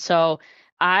time. So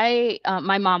my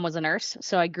mom was a nurse,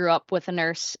 so I grew up with a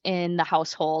nurse in the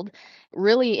household.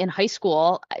 Really in high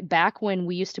school, back when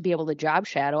we used to be able to job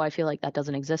shadow, I feel like that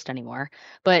doesn't exist anymore,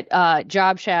 but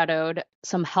job shadowed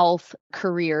some health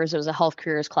careers. It was a health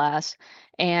careers class,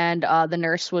 and the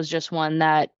nurse was just one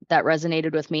that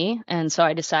resonated with me. And so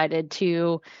I decided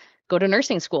to go to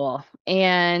nursing school.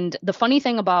 And the funny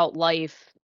thing about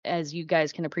life, as you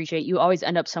guys can appreciate, you always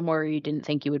end up somewhere you didn't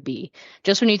think you would be.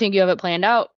 Just when you think you have it planned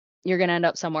out, you're going to end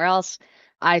up somewhere else.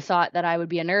 I thought that I would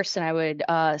be a nurse and I would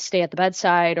stay at the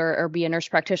bedside or be a nurse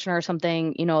practitioner or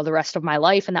something, the rest of my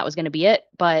life. And that was going to be it.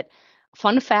 But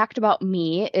fun fact about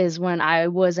me is when I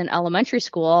was in elementary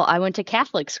school, I went to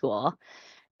Catholic school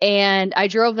and I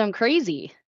drove them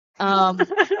crazy.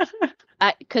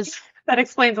 Because that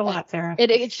explains a lot, Sarah.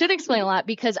 It should explain a lot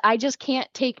because I just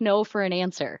can't take no for an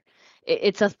answer.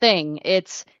 It's a thing.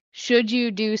 It's, should you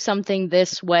do something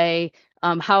this way?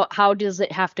 How does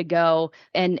it have to go?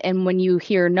 And when you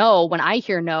hear no, when I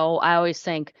hear no, I always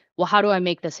think, well, how do I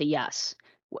make this a yes?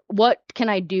 What can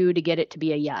I do to get it to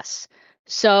be a yes?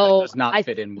 That So does not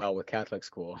fit in well with Catholic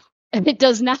school. it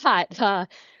does not.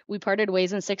 We parted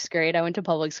ways in sixth grade. I went to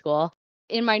public school.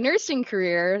 In my nursing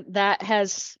career, that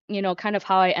has, kind of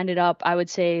how I ended up, I would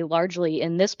say, largely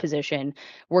in this position,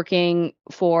 working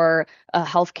for a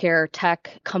healthcare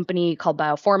tech company called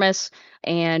Bioformis,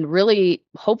 and really,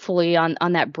 hopefully, on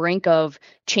that brink of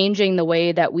changing the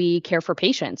way that we care for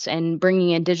patients and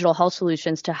bringing in digital health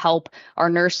solutions to help our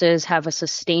nurses have a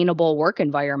sustainable work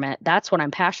environment. That's what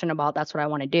I'm passionate about. That's what I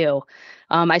want to do.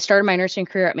 I started my nursing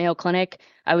career at Mayo Clinic.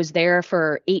 I was there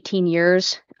for 18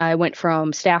 years. I went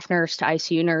from staff nurse to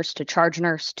ICU nurse to charge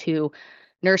nurse to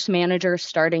nurse manager,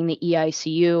 starting the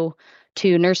EICU,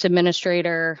 to nurse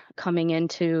administrator, coming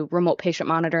into remote patient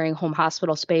monitoring, home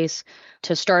hospital space,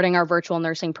 to starting our virtual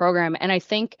nursing program. And I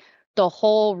think the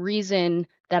whole reason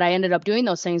that I ended up doing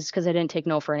those things is because I didn't take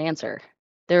no for an answer.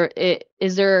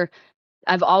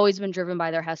 I've always been driven by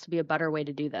there has to be a better way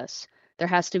to do this. There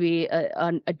has to be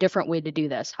a different way to do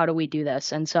this. How do we do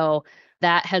this? And so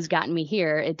that has gotten me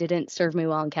here. It didn't serve me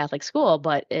well in Catholic school,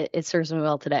 but it serves me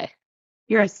well today.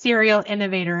 You're a serial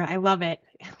innovator. I love it.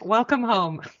 Welcome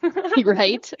home.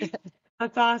 Right?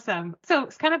 That's awesome. So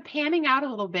it's kind of panning out a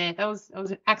little bit. That was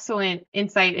an excellent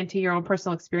insight into your own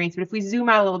personal experience. But if we zoom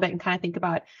out a little bit and kind of think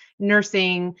about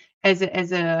nursing as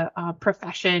a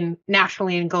profession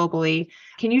nationally and globally,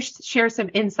 can you share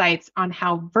some insights on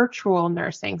how virtual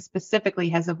nursing specifically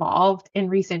has evolved in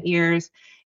recent years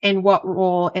and what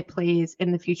role it plays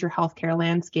in the future healthcare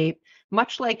landscape?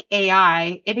 Much like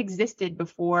AI, it existed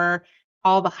before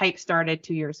all the hype started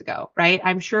 2 years ago, right?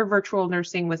 I'm sure virtual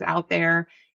nursing was out there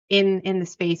in the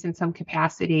space in some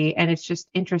capacity, and it's just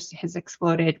interest has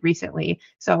exploded recently.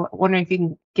 So wondering if you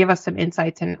can give us some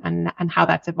insights on how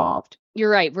that's evolved. You're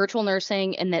right. Virtual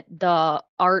nursing and that the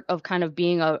art of kind of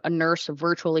being a nurse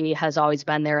virtually has always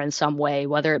been there in some way,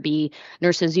 whether it be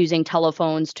nurses using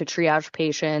telephones to triage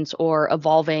patients or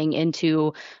evolving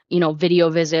into, video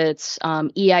visits.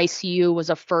 EICU was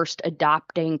a first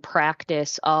adopting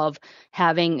practice of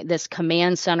having this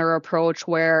command center approach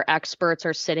where experts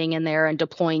are sitting in there and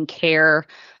deploying care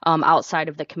outside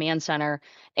of the command center.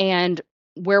 And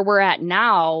where we're at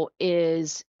now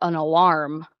is an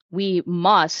alarm. We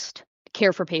must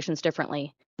care for patients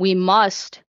differently. We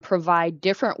must provide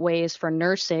different ways for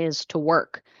nurses to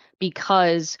work,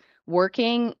 because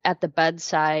working at the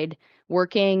bedside,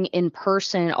 working in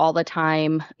person all the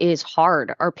time is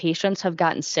hard. Our patients have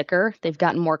gotten sicker. They've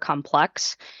gotten more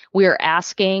complex. We are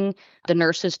asking the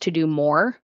nurses to do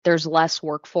more. There's less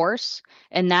workforce,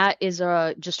 and that is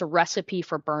just a recipe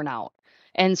for burnout.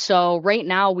 And so right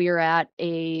now we are at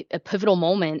a pivotal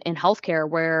moment in healthcare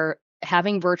where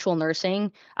having virtual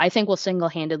nursing, I think, will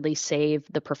single-handedly save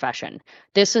the profession.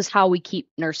 This is how we keep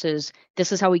nurses.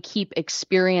 This is how we keep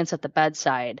experience at the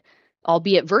bedside,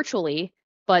 albeit virtually,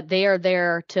 but they are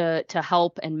there to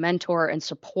help and mentor and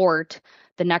support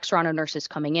the next round of nurses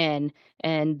coming in.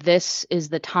 And this is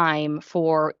the time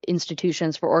for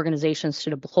institutions, for organizations to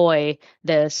deploy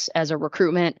this as a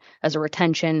recruitment, as a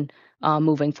retention,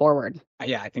 moving forward.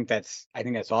 Yeah, I think that's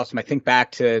awesome. I think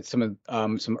back to some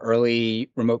early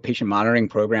remote patient monitoring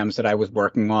programs that I was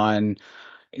working on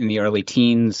in the early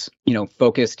teens,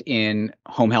 focused in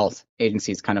home health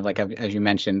agencies, kind of like as you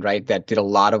mentioned, right, that did a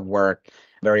lot of work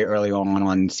very early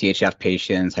on CHF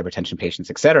patients, hypertension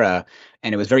patients, et cetera.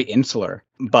 And it was very insular,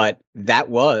 but it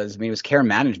was care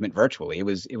management virtually. It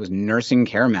was nursing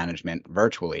care management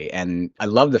virtually. And I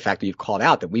love the fact that you've called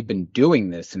out that we've been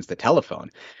doing this since the telephone.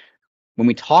 When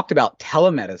we talked about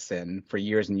telemedicine for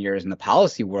years and years in the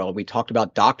policy world, we talked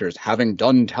about doctors having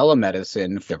done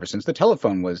telemedicine ever since the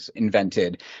telephone was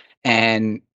invented.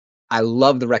 And I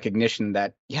love the recognition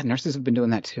that, nurses have been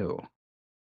doing that too.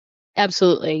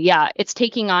 Absolutely. Yeah. It's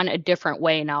taking on a different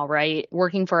way now, right?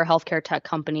 Working for a healthcare tech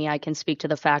company, I can speak to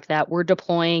the fact that we're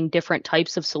deploying different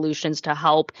types of solutions to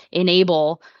help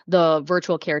enable the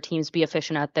virtual care teams be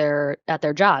efficient at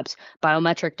their jobs.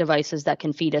 Biometric devices that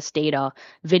can feed us data,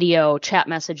 video, chat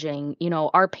messaging.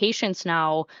 Our patients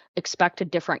now expect a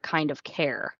different kind of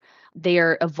care. They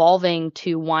are evolving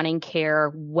to wanting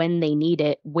care when they need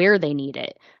it, where they need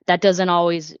it. That doesn't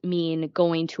always mean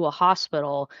going to a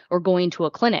hospital or going to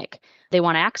a clinic. They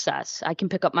want access. I can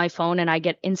pick up my phone and I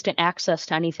get instant access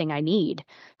to anything I need.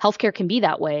 Healthcare can be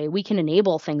that way. We can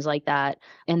enable things like that.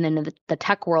 And then in the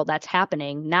tech world, that's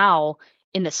happening. Now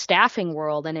in the staffing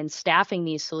world and in staffing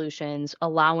these solutions,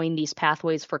 allowing these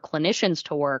pathways for clinicians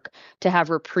to work, to have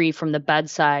reprieve from the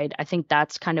bedside, I think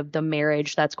that's kind of the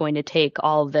marriage that's going to take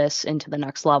all of this into the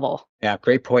next level. Yeah,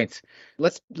 great points.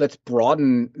 Let's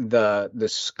broaden the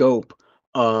scope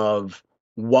of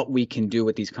what we can do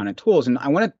with these kind of tools. And I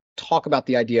want to talk about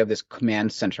the idea of this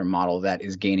command center model that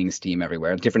is gaining steam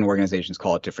everywhere. Different organizations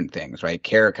call it different things, right?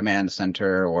 Care command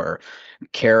center or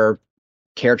care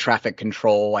traffic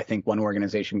control. I think one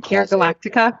organization calls Care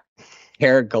Galactica.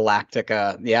 Care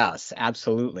Galactica. Yes,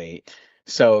 absolutely.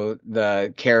 So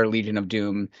the Care Legion of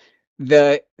Doom,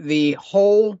 the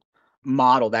whole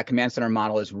model, that command center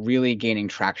model, is really gaining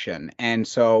traction. And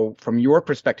so from your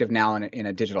perspective now in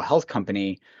a digital health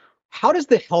company, how does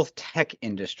the health tech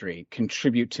industry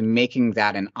contribute to making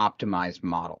that an optimized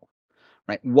model?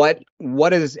 Right?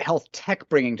 What is health tech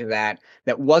bringing to that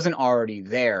wasn't already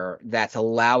there, that's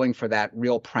allowing for that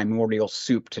real primordial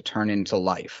soup to turn into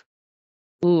life?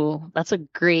 Ooh, that's a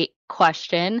great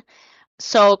question.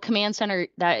 So command center,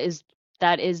 that is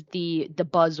the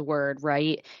buzzword,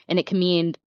 right? And it can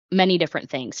mean many different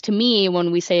things. To me,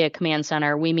 when we say a command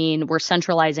center, we mean we're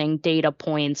centralizing data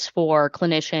points for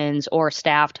clinicians or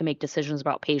staff to make decisions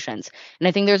about patients. And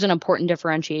I think there's an important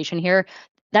differentiation here.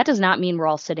 That does not mean we're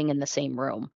all sitting in the same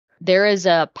room. There is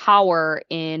a power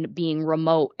in being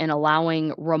remote and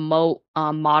allowing remote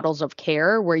models of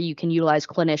care where you can utilize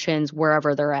clinicians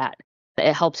wherever they're at.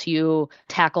 It helps you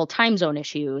tackle time zone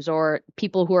issues or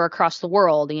people who are across the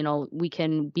world. You know, we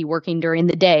can be working during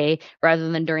the day rather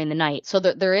than during the night. So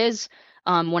there is,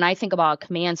 when I think about a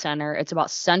command center, it's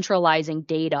about centralizing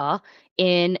data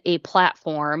in a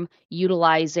platform,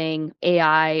 utilizing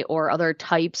AI or other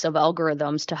types of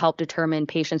algorithms to help determine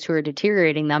patients who are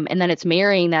deteriorating them. And then it's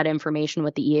marrying that information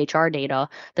with the EHR data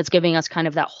that's giving us kind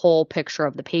of that whole picture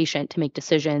of the patient to make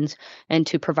decisions and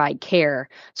to provide care.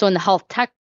 So in the health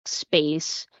tech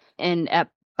space and at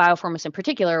Bioformus in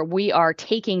particular, we are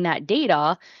taking that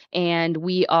data and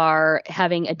we are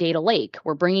having a data lake.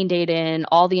 We're bringing data in,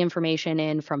 all the information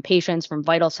in from patients, from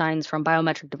vital signs, from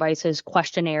biometric devices,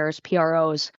 questionnaires,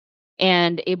 PROs,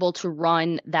 and able to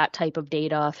run that type of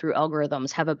data through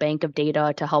algorithms, have a bank of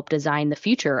data to help design the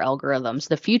future algorithms,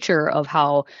 the future of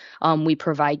how we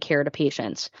provide care to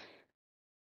patients.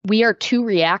 We are too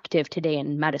reactive today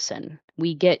in medicine.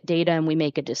 We get data and we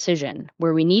make a decision.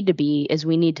 Where we need to be is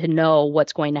we need to know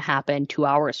what's going to happen 2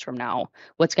 hours from now,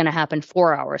 what's going to happen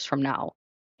 4 hours from now.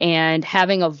 And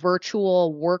having a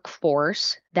virtual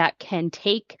workforce that can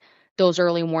take those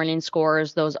early warning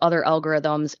scores, those other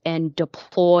algorithms, and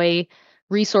deploy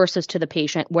resources to the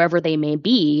patient wherever they may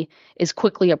be is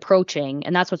quickly approaching.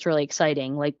 And that's what's really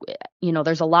exciting. Like, you know,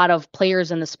 there's a lot of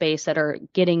players in the space that are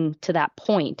getting to that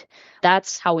point.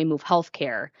 That's how we move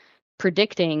healthcare,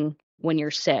 predicting when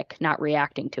you're sick, not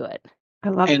reacting to it. I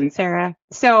love it, Sarah.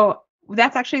 So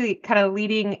that's actually kind of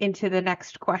leading into the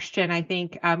next question. I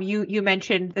think you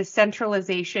mentioned the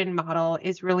centralization model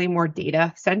is really more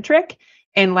data centric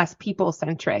and less people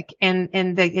centric. And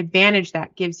the advantage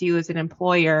that gives you as an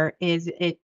employer is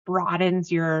it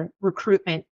broadens your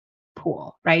recruitment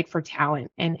pool, right, for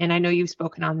talent. And I know you've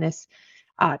spoken on this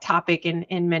topic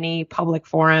in many public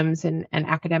forums and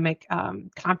academic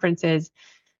conferences.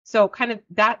 So kind of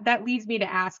that leads me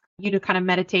to ask you to kind of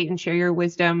meditate and share your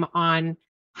wisdom on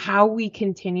how we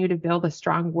continue to build a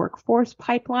strong workforce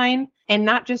pipeline and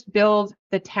not just build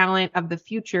the talent of the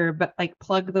future, but like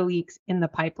plug the leaks in the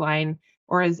pipeline.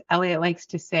 Or as Elliot likes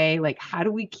to say, like, how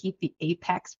do we keep the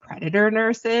apex predator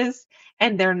nurses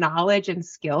and their knowledge and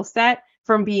skill set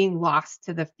from being lost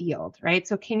to the field, right?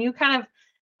 So can you kind of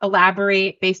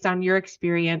elaborate based on your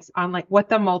experience on like what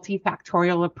the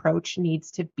multifactorial approach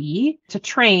needs to be to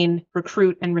train,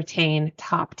 recruit, and retain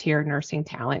top tier nursing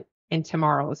talent in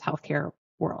tomorrow's healthcare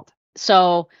world?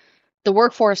 So the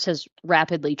workforce has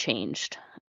rapidly changed.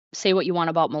 Say what you want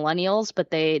about millennials,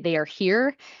 but they are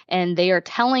here and they are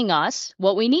telling us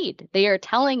what we need. They are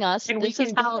telling us and this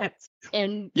is how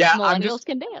and yeah, millennials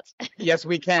can dance. Yes,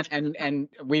 we can. And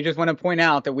we just want to point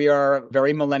out that we are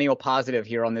very millennial positive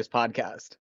here on this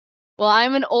podcast. Well,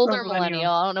 I'm an older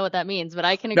millennial. I don't know what that means, but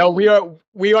I can agree. No,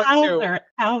 we are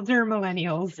elder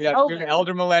millennials. Yeah, we're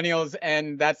elder millennials,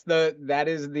 and that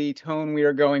is the tone we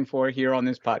are going for here on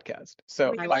this podcast.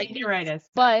 So I like neuritis.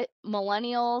 But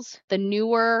millennials, the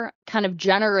newer kind of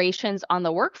generations on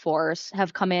the workforce,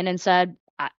 have come in and said,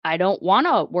 I don't want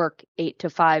to work 8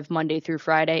 to 5 Monday through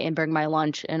Friday and bring my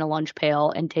lunch in a lunch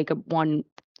pail and take one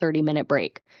 30-minute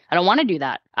break. I don't want to do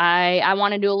that. I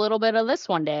want to do a little bit of this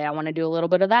one day. I want to do a little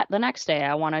bit of that the next day.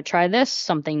 I want to try this,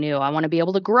 something new. I want to be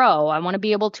able to grow. I want to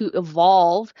be able to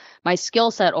evolve my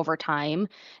skill set over time.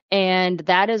 And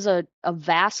that is a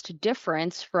vast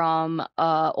difference from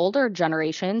older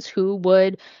generations who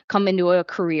would come into a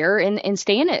career and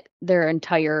stay in it their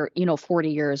entire, 40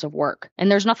 years of work.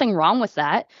 And there's nothing wrong with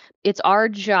that. It's our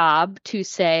job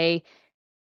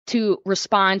to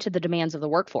respond to the demands of the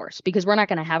workforce, because we're not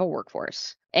going to have a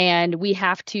workforce. And we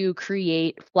have to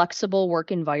create flexible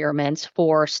work environments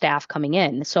for staff coming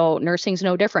in. So nursing's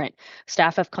no different.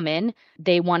 Staff have come in,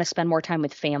 they want to spend more time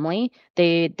with family.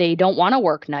 They don't want to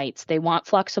work nights. They want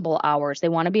flexible hours. They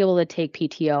want to be able to take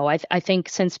PTO. I think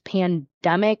since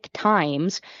pandemic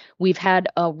times, we've had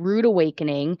a rude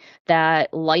awakening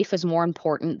that life is more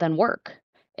important than work.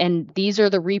 And these are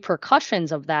the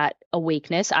repercussions of that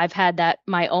awakeness. I've had that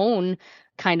my own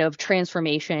kind of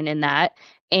transformation in that,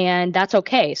 and that's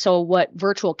okay. So what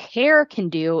virtual care can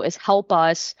do is help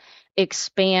us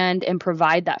expand and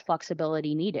provide that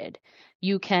flexibility needed.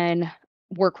 You can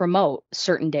work remote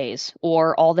certain days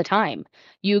or all the time.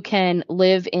 You can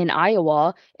live in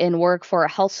Iowa and work for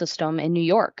a health system in New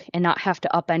York and not have to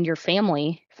upend your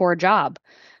family for a job.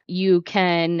 You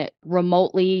can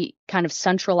remotely kind of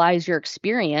centralize your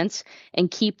experience and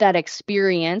keep that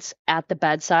experience at the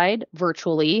bedside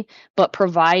virtually, but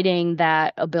providing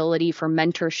that ability for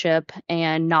mentorship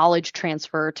and knowledge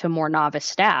transfer to more novice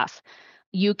staff.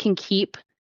 You can keep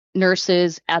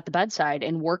nurses at the bedside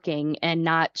and working and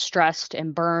not stressed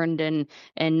and burned and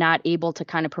not able to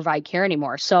kind of provide care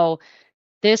anymore. So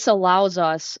this allows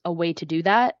us a way to do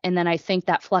that. And then I think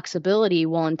that flexibility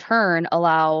will in turn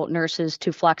allow nurses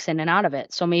to flex in and out of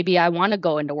it. So maybe I want to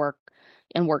go into work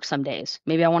and work some days.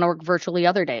 Maybe I want to work virtually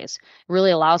other days. It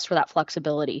really allows for that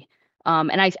flexibility.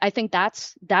 And I think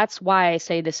that's why I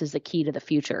say this is the key to the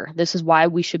future. This is why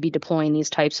we should be deploying these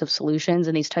types of solutions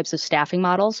and these types of staffing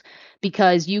models,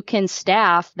 because you can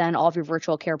staff then all of your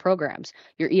virtual care programs,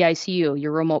 your EICU,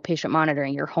 your remote patient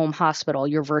monitoring, your home hospital,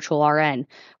 your virtual RN,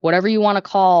 whatever you want to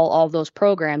call all of those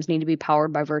programs need to be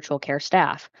powered by virtual care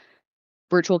staff.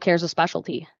 Virtual care is a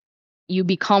specialty. You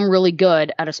become really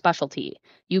good at a specialty.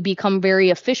 You become very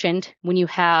efficient when you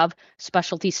have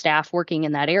specialty staff working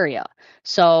in that area.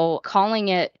 So calling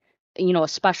it, a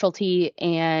specialty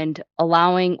and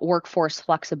allowing workforce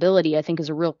flexibility, I think is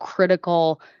a real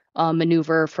critical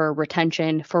maneuver for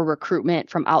retention, for recruitment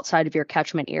from outside of your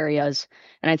catchment areas.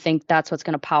 And I think that's what's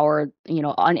going to power,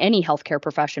 on any healthcare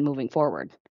profession moving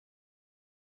forward.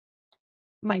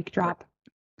 Mic drop.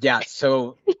 Yeah.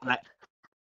 So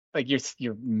like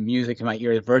your music to my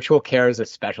ears. Virtual care is a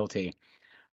specialty.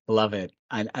 Love it.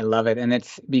 I love it. And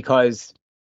it's because,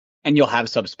 and you'll have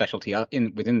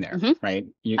subspecialty within there, right?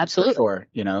 Absolutely. For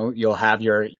sure. You'll have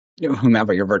your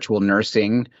virtual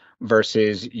nursing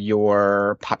versus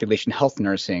your population health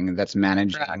nursing that's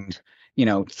managing,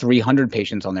 300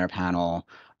 patients on their panel.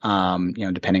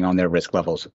 Depending on their risk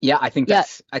levels. Yeah, I think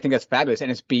that's fabulous. And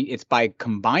it's by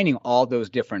combining all those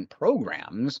different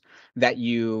programs that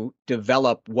you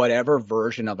develop whatever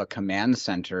version of a command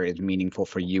center is meaningful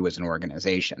for you as an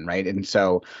organization, right? And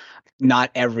so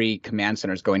not every command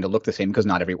center is going to look the same, because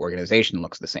not every organization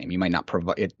looks the same. You might not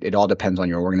provide it all depends on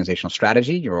your organizational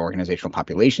strategy, your organizational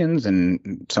populations,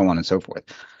 and so on and so forth.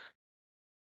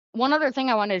 One other thing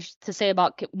I wanted to say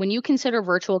about when you consider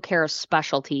virtual care a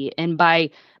specialty, and by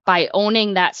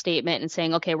owning that statement and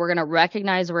saying, okay, we're going to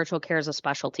recognize virtual care as a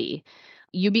specialty,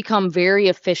 you become very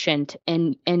efficient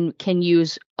and can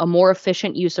use a more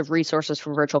efficient use of resources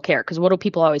for virtual care. Because what do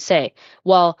people always say?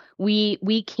 Well,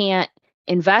 we can't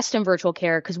invest in virtual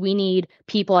care because we need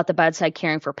people at the bedside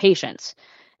caring for patients.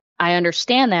 I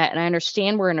understand that, and I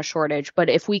understand we're in a shortage, but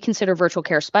if we consider virtual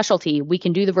care specialty, we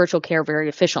can do the virtual care very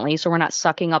efficiently, so we're not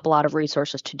sucking up a lot of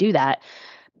resources to do that.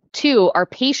 2, our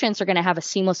patients are going to have a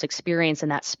seamless experience in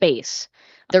that space.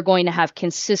 They're going to have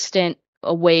consistent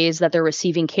ways that they're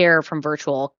receiving care from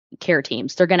virtual care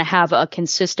teams. They're going to have a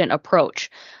consistent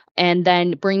approach. And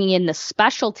then bringing in the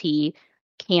specialty,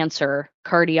 cancer,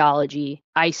 cardiology,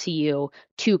 ICU,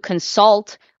 to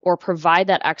consult or provide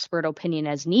that expert opinion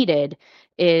as needed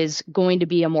is going to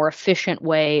be a more efficient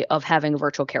way of having a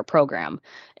virtual care program.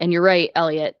 And you're right,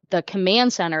 Elliot, the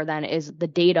command center then is the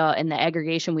data and the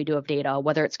aggregation we do of data,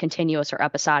 whether it's continuous or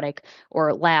episodic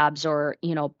or labs or,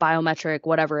 biometric,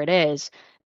 whatever it is.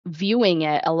 Viewing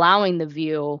it, allowing the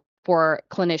view for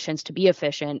clinicians to be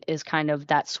efficient is kind of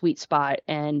that sweet spot.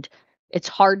 And it's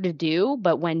hard to do,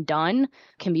 but when done,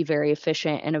 can be very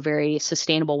efficient and a very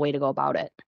sustainable way to go about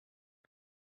it.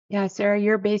 Yeah, Sarah,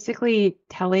 you're basically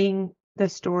telling the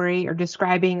story or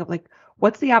describing like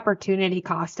what's the opportunity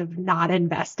cost of not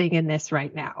investing in this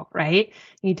right now, right?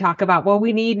 You talk about, well,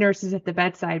 we need nurses at the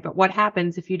bedside, but what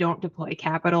happens if you don't deploy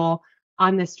capital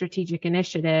on this strategic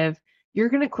initiative? You're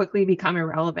going to quickly become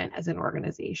irrelevant as an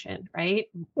organization, right?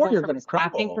 Or Both you're from going a to crumble.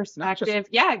 staffing not perspective.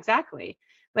 just- Yeah, exactly.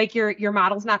 Like your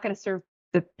model's not going to serve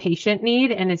the patient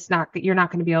need, and you're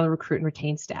not going to be able to recruit and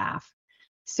retain staff.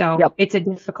 So Yep. it's a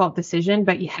difficult decision,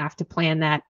 but you have to plan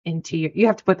that you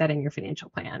have to put that in your financial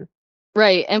plan.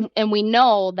 Right. And we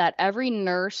know that every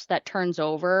nurse that turns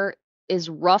over is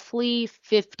roughly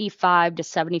 $55,000 to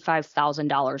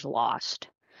 $75,000 lost.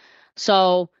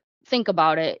 So think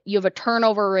about it. You have a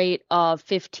turnover rate of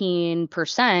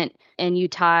 15% and you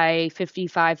tie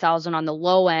 55,000 on the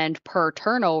low end per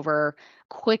turnover,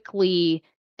 quickly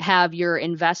have your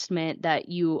investment that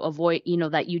you avoid,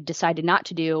 that you decided not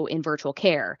to do in virtual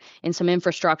care, in some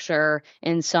infrastructure,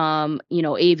 in some,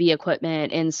 AV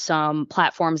equipment, in some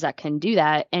platforms that can do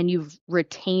that. And you've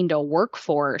retained a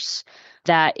workforce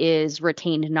that is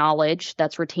retained knowledge,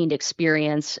 that's retained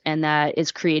experience, and that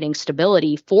is creating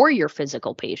stability for your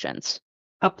physical patients.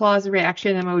 Applause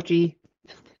reaction emoji.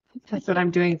 That's what I'm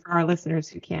doing for our listeners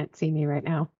who can't see me right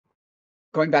now.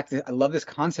 Going back to, I love this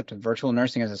concept of virtual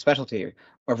nursing as a specialty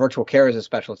or virtual care as a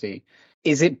specialty.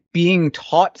 Is it being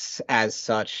taught as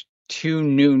such to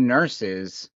new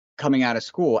nurses coming out of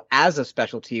school as a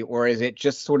specialty, or is it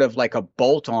just sort of like a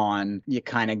bolt-on you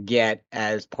kind of get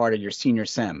as part of your senior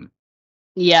sim?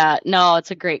 Yeah, no,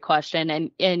 it's a great question.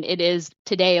 And it is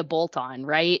today a bolt-on,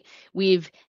 right?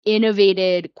 We've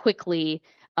innovated quickly.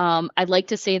 I'd like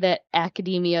to say that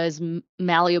academia is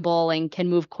malleable and can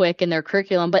move quick in their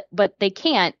curriculum, but they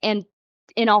can't. And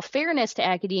in all fairness to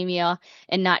academia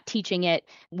and not teaching it,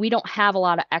 we don't have a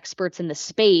lot of experts in the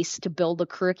space to build a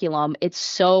curriculum. It's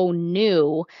so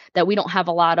new that we don't have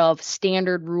a lot of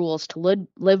standard rules to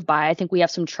live by. I think we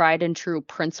have some tried and true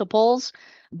principles.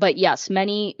 But yes,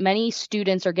 many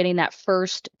students are getting that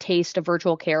first taste of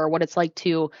virtual care, what it's like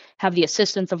to have the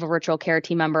assistance of a virtual care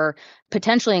team member,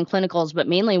 potentially in clinicals, but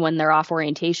mainly when they're off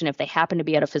orientation, if they happen to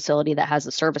be at a facility that has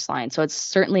a service line. So it's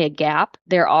certainly a gap.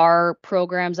 There are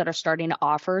programs that are starting to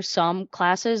offer some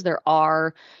classes. There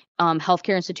are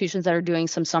healthcare institutions that are doing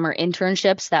some summer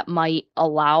internships that might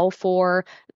allow for,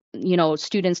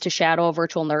 students to shadow a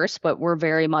virtual nurse, but we're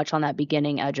very much on that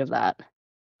beginning edge of that.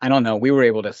 I don't know. We were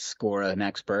able to score an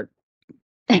expert.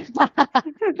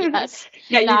 Yes.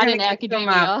 Yeah, not in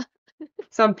academia.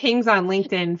 Some pings on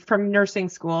LinkedIn from nursing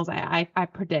schools. I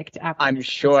predict. I'm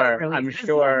sure.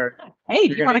 Hey,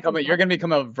 you're going to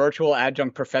become a virtual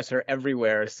adjunct professor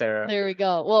everywhere, Sarah. There we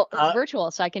go. Well, it's virtual,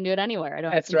 so I can do it anywhere.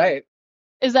 That's right.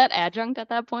 Is that adjunct at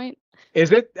that point?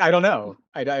 Is it? I don't know.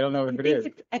 I don't know if it is.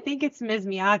 I think it's Ms.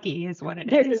 Miyagi is what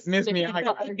it is. Ms.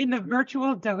 Miyagi. In the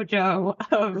virtual dojo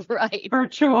of right.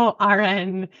 virtual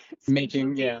RN.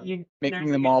 Making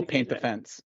them all paint the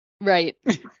fence. Right.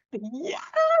 Yes.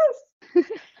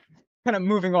 Kind of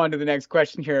moving on to the next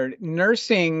question here.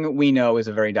 Nursing, we know, is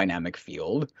a very dynamic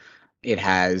field. It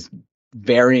has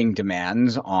varying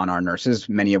demands on our nurses,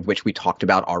 many of which we talked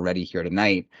about already here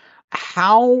tonight.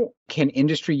 How can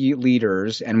industry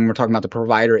leaders, and when we're talking about the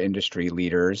provider industry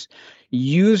leaders,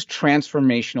 use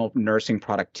transformational nursing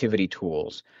productivity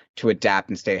tools to adapt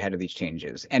and stay ahead of these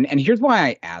changes? And here's why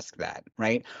I ask that,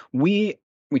 right?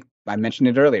 I mentioned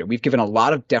it earlier. We've given a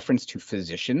lot of deference to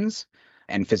physicians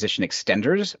and physician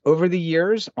extenders over the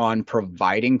years on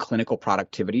providing clinical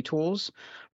productivity tools.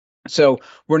 So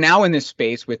we're now in this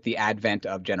space with the advent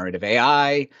of generative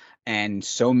AI and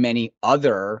so many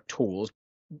other tools.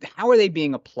 How are they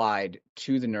being applied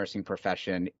to the nursing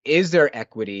profession? Is there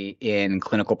equity in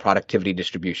clinical productivity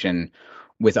distribution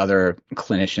with other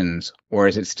clinicians, or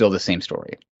is it still the same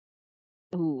story?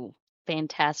 Ooh,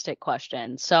 fantastic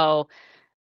question. So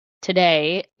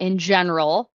today, in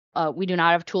general, we do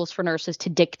not have tools for nurses to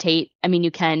dictate. I mean,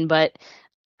 you can, but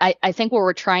I think where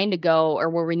we're trying to go, or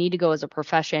where we need to go as a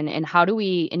profession, and how do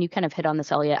we, and you kind of hit on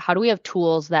this, Elliot, how do we have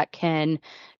tools that can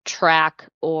track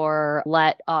or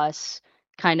let us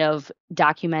kind of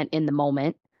document in the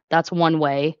moment? That's one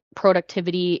way.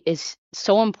 Productivity is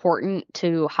so important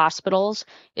to hospitals,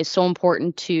 is so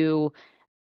important to,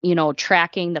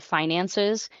 tracking the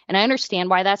finances. And I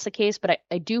understand why that's the case, but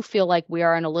I do feel like we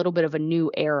are in a little bit of a new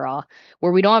era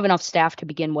where we don't have enough staff to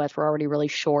begin with. We're already really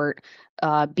short.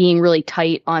 Being really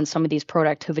tight on some of these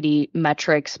productivity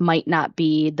metrics might not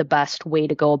be the best way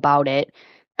to go about it.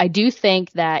 I do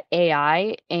think that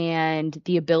AI and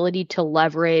the ability to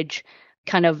leverage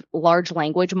kind of large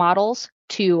language models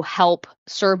to help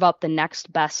serve up the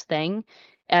next best thing.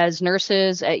 As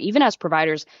nurses, even as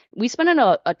providers, we spend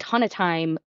a ton of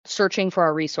time searching for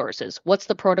our resources. What's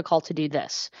the protocol to do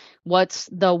this? What's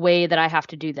the way that I have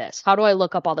to do this? How do I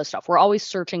look up all this stuff? We're always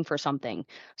searching for something.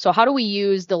 So how do we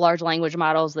use the large language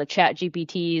models, the chat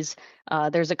GPTs?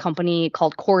 There's a company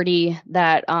called Cordy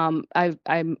that I'm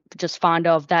just fond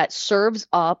of that serves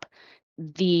up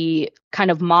the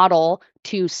kind of model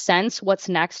to sense what's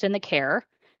next in the care.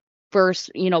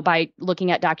 First, by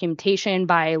looking at documentation,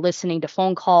 by listening to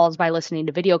phone calls, by listening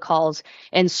to video calls,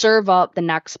 and serve up the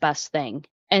next best thing,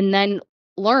 and then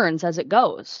learns as it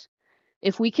goes.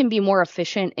 If we can be more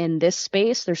efficient in this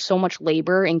space, there's so much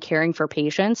labor in caring for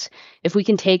patients. If we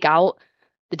can take out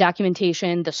the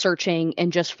documentation, the searching,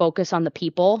 and just focus on the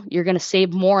people, you're going to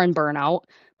save more in burnout,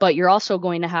 but you're also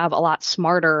going to have a lot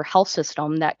smarter health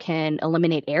system that can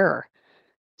eliminate error.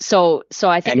 So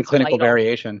I think and it's clinical vital.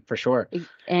 variation for sure.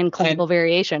 And clinical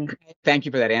variation. Thank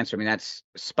you for that answer. I mean, that's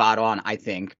spot on, I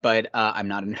think, but I'm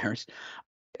not a nurse.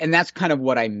 And that's kind of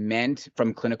what I meant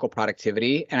from clinical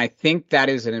productivity. And I think that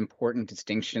is an important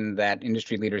distinction that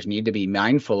industry leaders need to be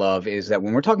mindful of, is that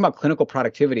when we're talking about clinical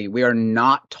productivity, we are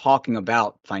not talking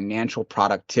about financial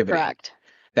productivity. Correct.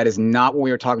 That is not what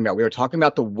we were talking about. We were talking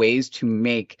about the ways to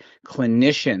make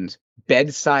clinicians,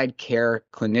 bedside care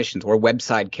clinicians or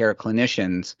website care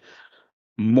clinicians,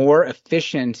 more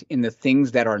efficient in the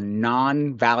things that are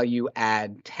non-value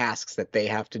add tasks that they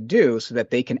have to do so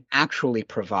that they can actually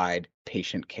provide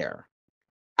patient care.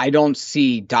 I don't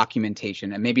see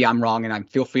documentation, and maybe I'm wrong, and I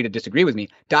feel free to disagree with me.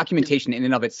 Documentation in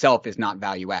and of itself is not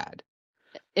value add.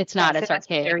 It's not. Yes, It's that's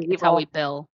archaic. very It's how evil. we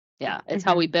bill. Yeah, it's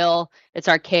how we bill. It's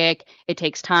archaic. It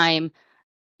takes time.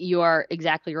 You are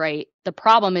exactly right. The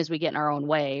problem is we get in our own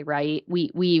way, right?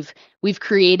 We've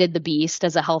created the beast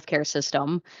as a healthcare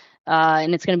system,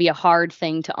 and it's going to be a hard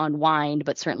thing to unwind,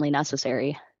 but certainly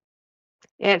necessary.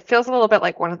 Yeah, it feels a little bit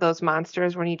like one of those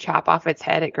monsters when you chop off its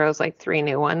head, it grows like 3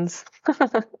 new ones.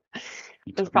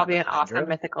 It's probably an awesome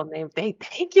mythical name.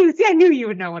 Thank you. See, I knew you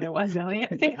would know what it was,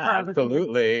 Elliot. Thanks for all the-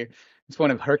 Absolutely. It's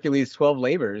one of Hercules' 12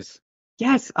 labors.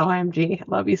 Yes, OMG. I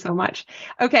love you so much.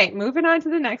 Okay, moving on to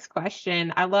the next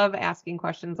question. I love asking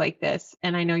questions like this,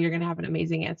 and I know you're going to have an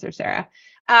amazing answer, Sarah.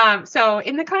 So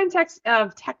in the context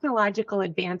of technological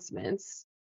advancements,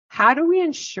 how do we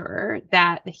ensure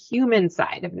that the human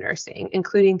side of nursing,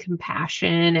 including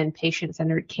compassion and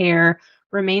patient-centered care,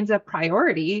 remains a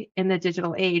priority in the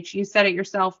digital age? You said it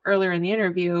yourself earlier in the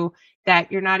interview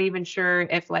that you're not even sure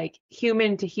if like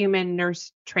human to human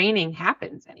nurse training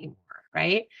happens anymore,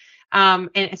 right?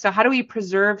 And so how do we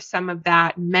preserve some of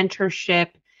that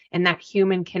mentorship and that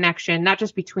human connection, not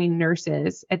just between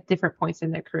nurses at different points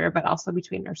in their career, but also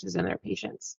between nurses and their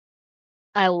patients?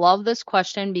 I love this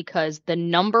question because the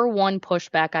number one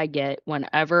pushback I get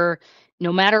whenever,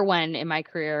 no matter when in my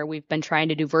career, we've been trying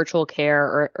to do virtual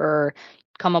care or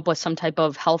come up with some type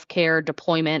of healthcare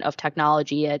deployment of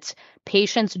technology, it's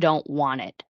patients don't want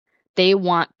it. They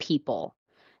want people.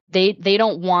 They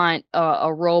don't want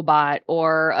a robot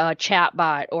or a chat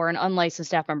bot or an unlicensed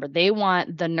staff member. They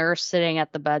want the nurse sitting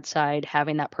at the bedside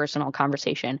having that personal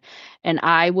conversation. And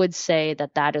I would say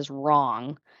that that is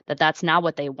wrong, that that's not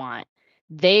what they want.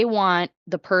 They want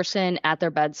the person at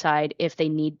their bedside if they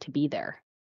need to be there.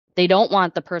 They don't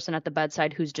want the person at the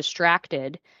bedside who's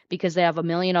distracted because they have a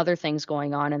million other things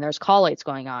going on and there's call lights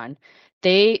going on.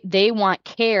 They want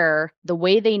care the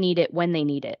way they need it when they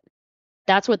need it.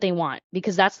 That's what they want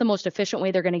because that's the most efficient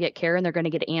way they're going to get care and they're going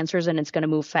to get answers and it's going to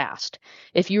move fast.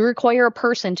 If you require a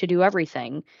person to do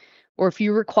everything, or if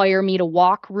you require me to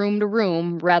walk room to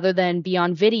room rather than be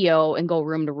on video and go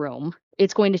room to room,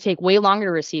 it's going to take way longer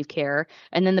to receive care.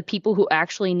 And then the people who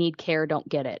actually need care don't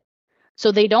get it.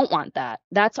 So they don't want that.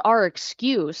 That's our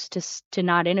excuse to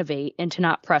not innovate and to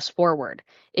not press forward.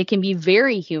 It can be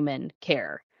very human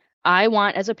care. I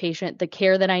want as a patient the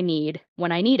care that I need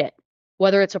when I need it,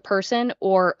 whether it's a person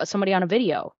or somebody on a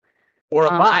video. Or a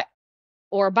bot.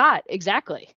 Or a bot,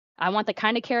 exactly. I want the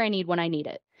kind of care I need when I need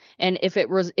it. And if it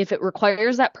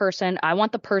requires that person, I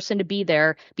want the person to be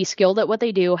there, be skilled at what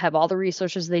they do, have all the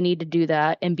resources they need to do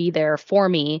that, and be there for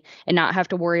me and not have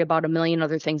to worry about a million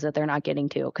other things that they're not getting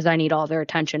to because I need all their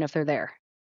attention if they're there.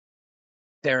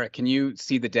 Sarah, can you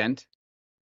see the dent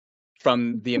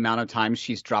from the amount of times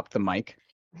she's dropped the mic?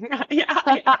 Yeah,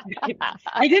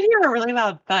 I did hear a really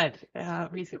loud thud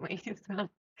recently.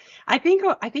 I think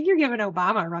you're giving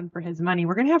Obama a run for his money.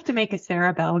 We're gonna have to make a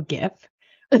Sarah Bell GIF.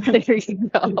 There you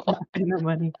go.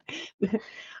 Money.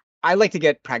 I like to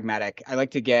get pragmatic. I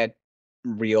like to get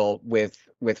real with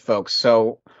folks.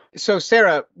 So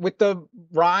Sarah, with the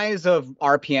rise of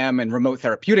RPM and remote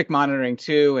therapeutic monitoring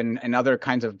too, and other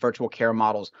kinds of virtual care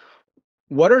models,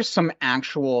 What are some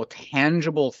actual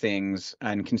tangible things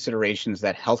and considerations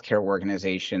that healthcare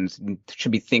organizations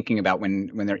should be thinking about when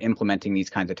they're implementing these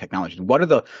kinds of technologies? What are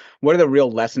the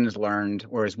real lessons learned,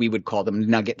 or as we would call them,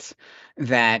 nuggets,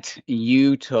 that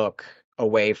you took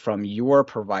away from your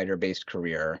provider-based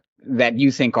career that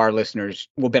you think our listeners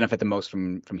will benefit the most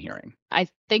from hearing? I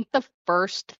think the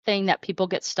first thing that people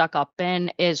get stuck up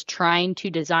in is trying to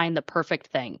design the perfect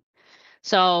thing.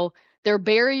 So their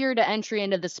barrier to entry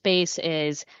into the space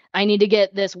is, I need to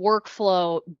get this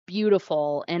workflow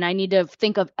beautiful, and I need to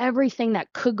think of everything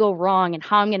that could go wrong and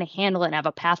how I'm going to handle it and have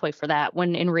a pathway for that.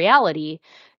 When in reality,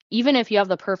 even if you have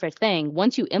the perfect thing,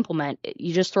 once you implement it,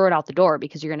 you just throw it out the door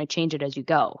because you're going to change it as you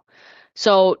go.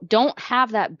 So don't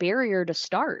have that barrier to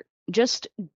start. Just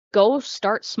go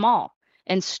start small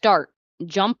and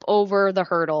jump over the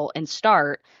hurdle and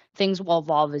start. Things will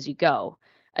evolve as you go.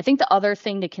 I think the other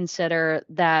thing to consider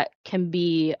that can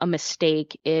be a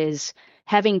mistake is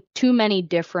having too many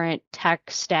different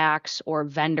tech stacks or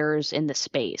vendors in the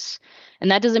space. And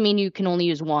that doesn't mean you can only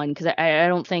use one, because I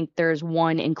don't think there's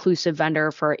one inclusive vendor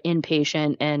for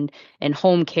inpatient and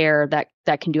home care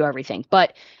that can do everything.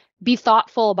 But be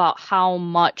thoughtful about how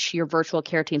much your virtual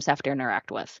care teams have to interact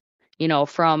with,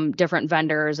 from different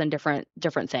vendors and different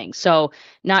things. So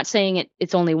not saying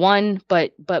it's only one,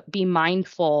 but be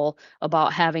mindful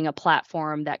about having a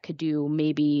platform that could do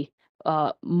maybe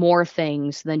more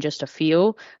things than just a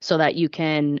few, so that you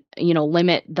can,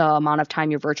 limit the amount of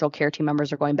time your virtual care team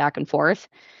members are going back and forth.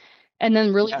 And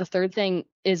then really the third thing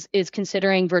is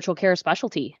considering virtual care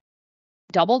specialty.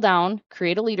 Double down,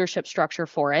 create a leadership structure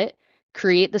for it,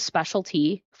 create the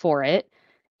specialty for it.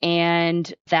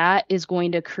 And that is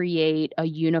going to create a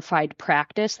unified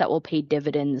practice that will pay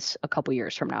dividends a couple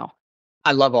years from now.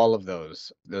 I love all of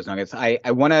those nuggets. I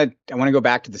want to go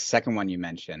back to the second one you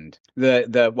mentioned.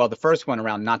 The first one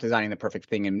around not designing the perfect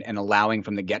thing and allowing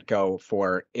from the get-go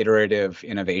for iterative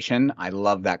innovation. I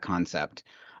love that concept.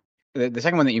 The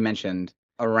second one that you mentioned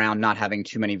around not having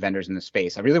too many vendors in the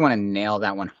space, I really want to nail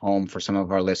that one home for some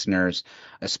of our listeners,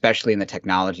 especially in the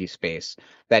technology space.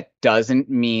 That doesn't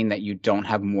mean that you don't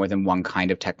have more than one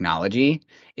kind of technology.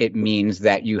 It means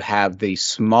that you have the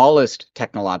smallest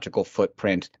technological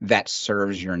footprint that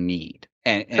serves your need.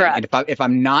 And if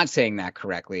I'm not saying that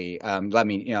correctly, let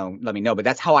me know. But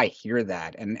that's how I hear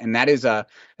that, and that is that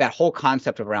whole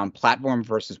concept around platform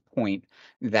versus point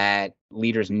that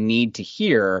leaders need to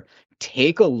hear.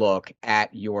 Take a look at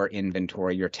your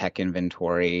inventory, your tech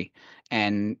inventory,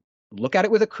 and look at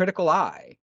it with a critical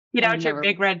eye. Get out your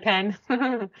big red pen.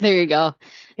 There you go.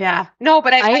 Yeah. No,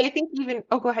 but I think even,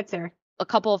 go ahead, Sarah. A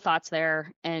couple of thoughts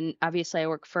there. And obviously I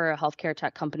work for a healthcare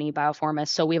tech company, Bioformis.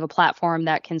 So we have a platform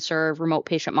that can serve remote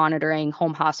patient monitoring,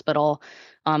 home hospital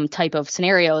type of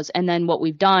scenarios. And then what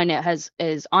we've done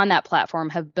is on that platform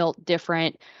have built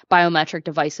different biometric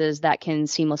devices that can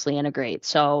seamlessly integrate.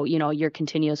 So, your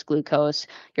continuous glucose,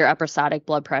 your episodic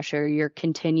blood pressure, your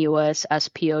continuous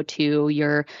SpO2,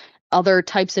 your other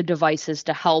types of devices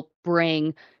to help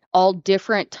bring all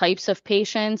different types of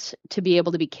patients to be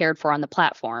able to be cared for on the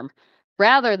platform,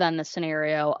 rather than the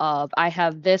scenario of, I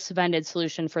have this vended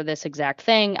solution for this exact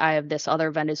thing, I have this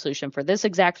other vended solution for this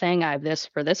exact thing, I have this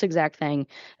for this exact thing.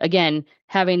 Again,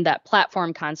 having that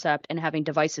platform concept and having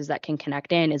devices that can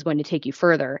connect in is going to take you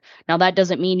further. Now, that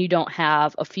doesn't mean you don't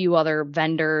have a few other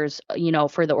vendors,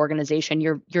 for the organization.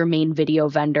 Your main video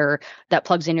vendor that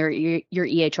plugs in your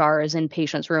EHRs in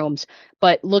patients' rooms.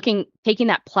 But taking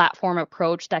that platform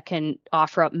approach that can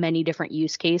offer up many different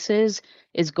use cases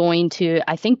is going to,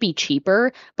 I think, be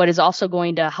cheaper, but is also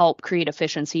going to help create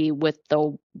efficiency with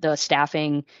the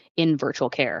staffing in virtual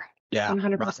care. Yeah,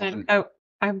 100%. Oh,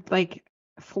 I'm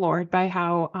floored by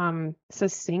how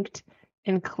succinct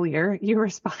and clear you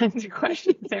respond to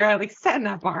questions, Sarah. Setting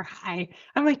that bar high.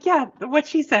 I'm yeah, what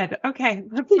she said. Okay,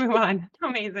 let's move on.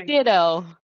 Amazing. Ditto.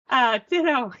 Yeah,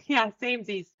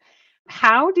 samesies.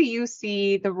 How do you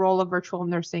see the role of virtual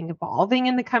nursing evolving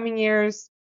in the coming years?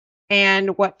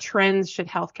 And what trends should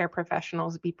healthcare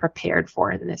professionals be prepared for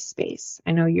in this space?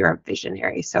 I know you're a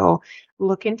visionary, so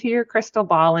look into your crystal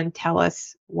ball and tell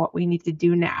us what we need to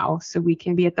do now so we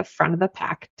can be at the front of the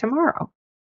pack tomorrow.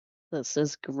 This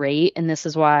is great. And this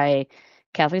is why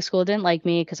Catholic school didn't like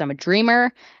me, because I'm a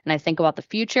dreamer and I think about the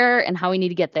future and how we need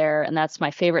to get there. And that's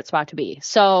my favorite spot to be.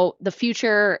 So the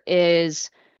future is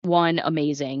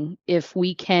amazing. If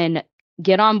we can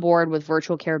get on board with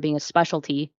virtual care being a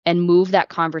specialty and move that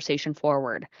conversation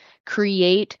forward,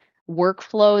 create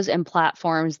workflows and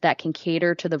platforms that can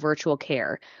cater to the virtual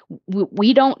care.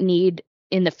 We don't need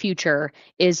in the future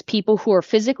is people who are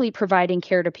physically providing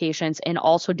care to patients and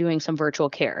also doing some virtual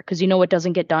care. Because you know what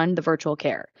doesn't get done? The virtual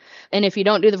care. And if you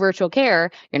don't do the virtual care,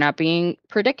 you're not being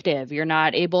predictive. You're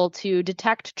not able to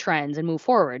detect trends and move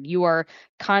forward. You are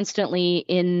constantly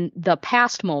in the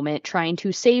past moment trying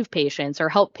to save patients or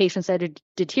help patients that are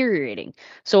deteriorating.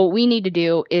 So what we need to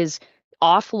do is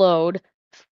offload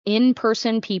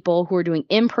in-person people who are doing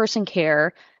in-person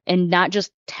care and not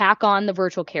just tack on the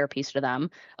virtual care piece to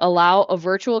them, allow a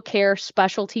virtual care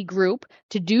specialty group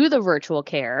to do the virtual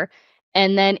care,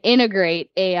 and then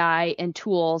integrate AI and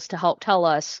tools to help tell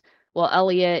us, well,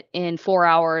 Elliot, in 4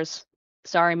 hours,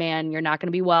 sorry, man, you're not going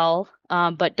to be well.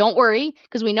 But don't worry,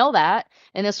 because we know that.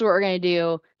 And this is what we're going to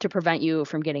do to prevent you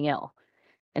from getting ill.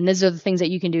 And these are the things that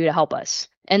you can do to help us.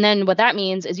 And then what that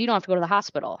means is you don't have to go to the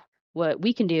hospital. What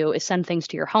we can do is send things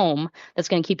to your home that's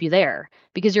going to keep you there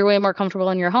because you're way more comfortable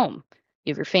in your home.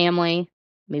 You have your family,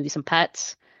 maybe some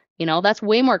pets. You know, that's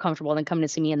way more comfortable than coming to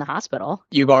see me in the hospital.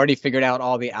 You've already figured out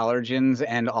all the allergens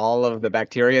and all of the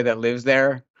bacteria that lives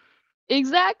there.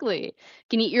 Exactly.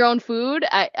 Can eat your own food.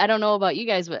 I don't know about you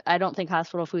guys, but I don't think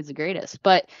hospital food's the greatest.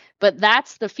 But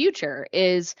that's the future,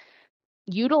 is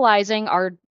utilizing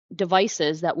our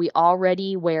devices that we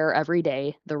already wear every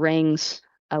day. The rings,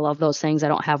 I love those things. I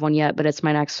don't have one yet, but it's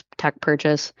my next tech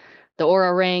purchase. The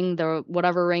Oura Ring, the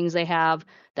whatever rings they have,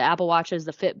 the Apple Watches,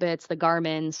 the Fitbits, the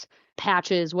Garmins,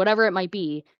 patches, whatever it might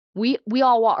be. We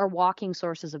all are walking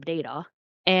sources of data,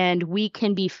 and we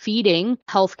can be feeding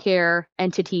healthcare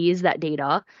entities that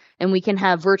data, and we can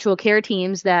have virtual care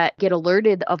teams that get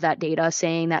alerted of that data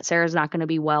saying that Sarah's not going to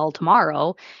be well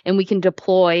tomorrow, and we can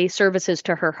deploy services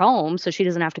to her home so she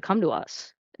doesn't have to come to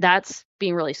us. That's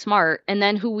being really smart. And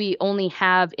then who we only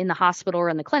have in the hospital or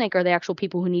in the clinic are the actual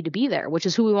people who need to be there, which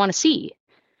is who we want to see.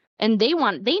 And they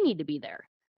need to be there.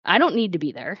 I don't need to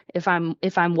be there if I'm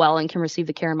well and can receive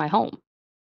the care in my home.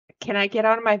 Can I get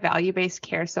out of my value-based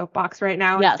care soapbox right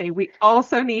now Yes. and say we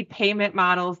also need payment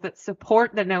models that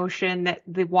support the notion that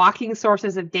the walking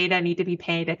sources of data need to be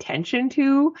paid attention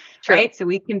to, True. right? So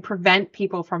we can prevent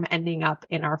people from ending up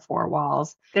in our four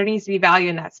walls. There needs to be value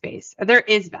in that space. There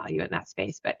is value in that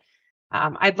space, but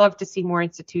I'd love to see more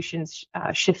institutions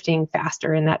shifting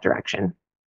faster in that direction.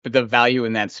 But the value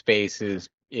in that space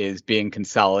is being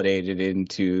consolidated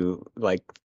into like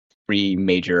 3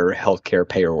 major healthcare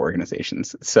payer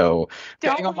organizations. So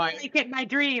Don't make it my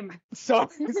dream.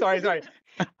 sorry.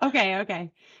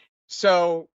 Okay.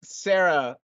 So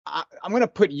Sarah, I'm going to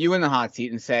put you in the hot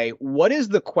seat and say, what is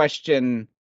the question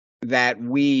that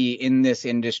we in this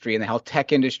industry, in the health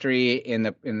tech industry, in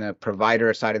the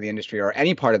provider side of the industry, or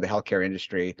any part of the healthcare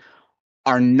industry,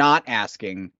 are not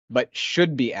asking but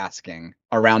should be asking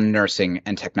around nursing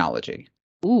and technology?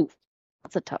 Ooh,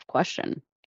 that's a tough question.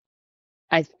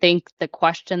 I think the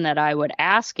question that I would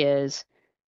ask is,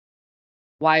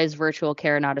 why is virtual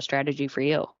care not a strategy for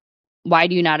you? Why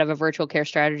do you not have a virtual care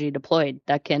strategy deployed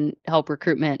that can help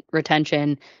recruitment,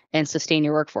 retention, and sustain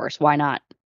your workforce? Why not?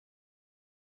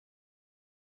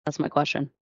 That's my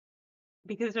question.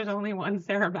 Because there's only one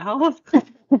Sarah Bell.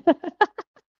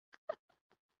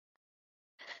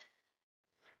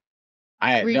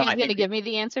 Were you going to give me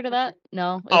the answer to that?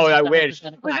 No? Oh, I It's not wish.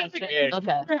 a question.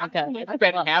 Okay. I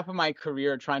spent half of my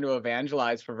career trying to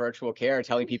evangelize for virtual care,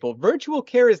 telling people virtual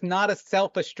care is not a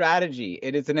selfish strategy.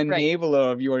 It is an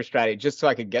enabler of your strategy, just so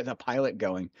I could get a pilot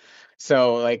going.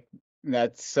 So like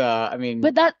that's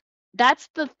But that's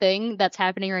the thing that's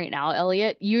happening right now,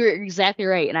 Elliot. You're exactly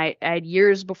right. And I had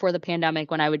years before the pandemic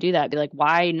when I would do that, I'd be like,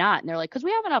 why not? And they're like, because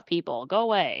we have enough people. Go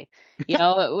away. You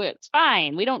know, it's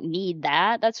fine. We don't need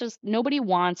that. That's just, nobody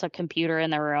wants a computer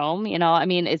in their room. You know, I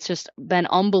mean, it's just been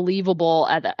unbelievable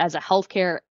as a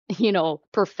healthcare,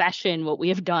 profession, what we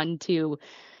have done to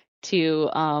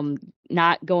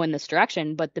not go in this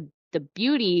direction. But the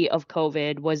beauty of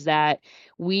COVID was that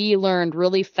we learned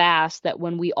really fast that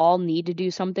when we all need to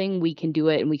do something, we can do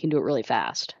it, and we can do it really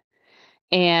fast.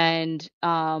 And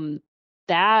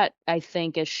that, I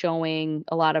think, is showing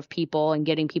a lot of people and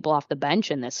getting people off the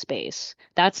bench in this space.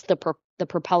 That's the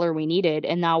propeller we needed,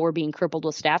 and now we're being crippled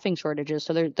with staffing shortages,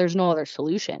 so there's no other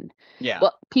solution. Yeah.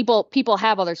 Well, people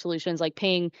have other solutions, like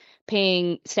paying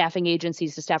staffing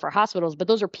agencies to staff our hospitals, but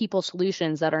those are people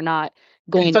solutions that are not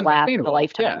going to last a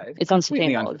lifetime. Yeah, it's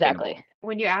unsustainable. Exactly.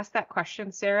 When you ask that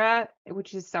question, Sarah,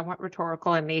 which is somewhat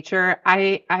rhetorical in nature,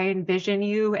 I envision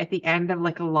you at the end of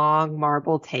like a long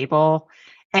marble table,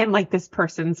 and like this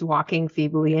person's walking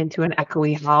feebly into an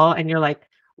echoey hall, and you're like,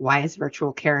 why is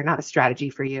virtual care not a strategy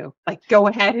for you? Like, go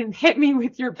ahead and hit me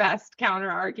with your best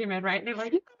counter argument, right? And they're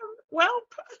like, well,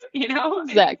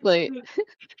 Exactly.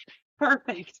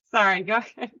 Perfect. Sorry. Go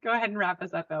ahead and wrap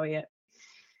us up, Elliot.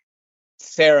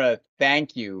 Sarah,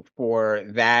 thank you for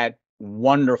that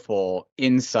wonderful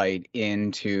insight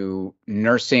into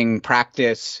nursing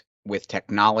practice with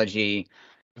technology.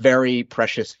 Very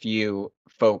precious few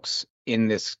folks in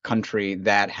this country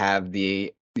that have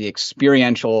the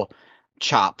experiential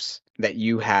chops that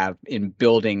you have in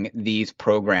building these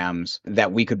programs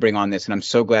that we could bring on this. And I'm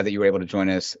so glad that you were able to join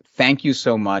us. Thank you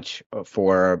so much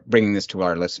for bringing this to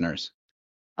our listeners.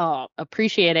 Oh,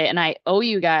 appreciate it. And I owe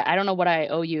you guys, I don't know what I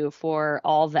owe you for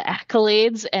all the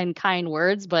accolades and kind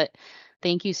words, but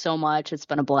thank you so much. It's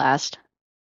been a blast.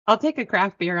 I'll take a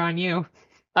craft beer on you.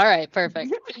 All right,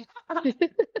 perfect.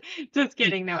 Just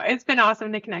kidding. No, it's been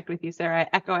awesome to connect with you, Sarah. I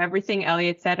echo everything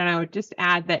Elliot said. And I would just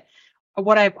add that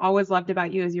what I've always loved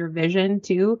about you is your vision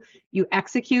too. You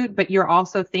execute, but you're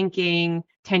also thinking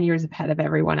 10 years ahead of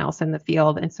everyone else in the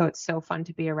field. And so it's so fun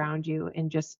to be around you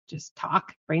and just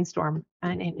talk, brainstorm,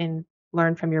 and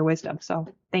learn from your wisdom. So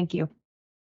thank you.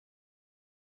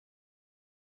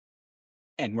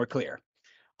 And we're clear.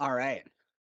 All right.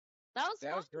 That was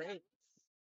That was fun. great.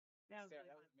 That was Sarah,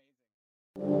 that really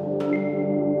was amazing.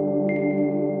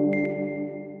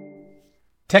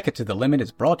 Tech It to the Limit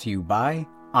is brought to you by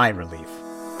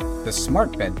iRelief, the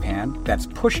smart bedpan that's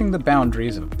pushing the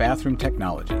boundaries of bathroom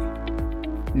technology.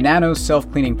 Nano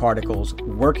self-cleaning particles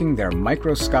working their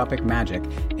microscopic magic,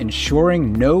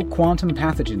 ensuring no quantum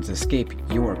pathogens escape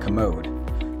your commode.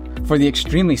 For the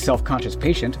extremely self-conscious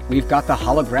patient, we've got the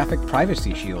holographic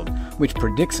privacy shield, which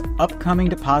predicts upcoming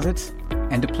deposits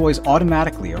and deploys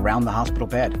automatically around the hospital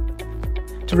bed.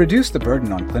 To reduce the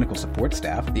burden on clinical support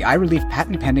staff, the iRelief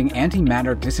patent-pending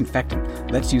antimatter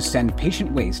disinfectant lets you send patient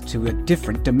waste to a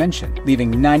different dimension,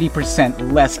 leaving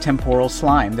 90% less temporal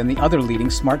slime than the other leading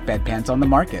smart bedpans on the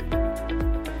market.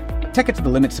 Tech It to the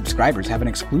Limit subscribers have an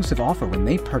exclusive offer when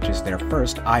they purchase their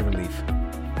first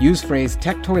iRelief. Use phrase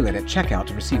TechToilet at checkout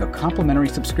to receive a complimentary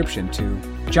subscription to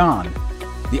John,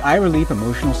 the iRelief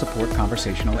Emotional Support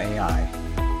Conversational AI.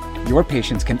 Your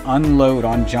patients can unload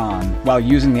on John while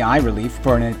using the iRelief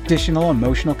for an additional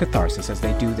emotional catharsis as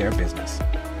they do their business.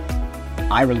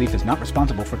 iRelief is not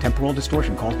responsible for temporal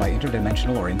distortion caused by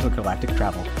interdimensional or intergalactic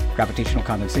travel, gravitational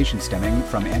condensation stemming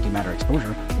from antimatter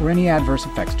exposure, or any adverse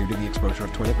effects due to the exposure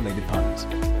of toilet-related puns.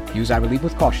 Use iRelief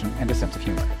with caution and a sense of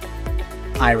humor.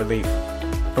 iRelief,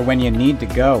 for when you need to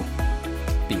go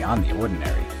beyond the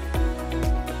ordinary.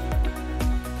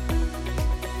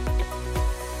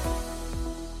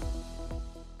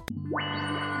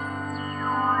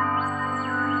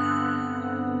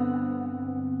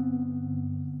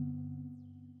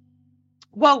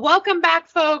 Well, welcome back,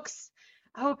 folks.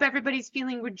 I hope everybody's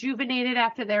feeling rejuvenated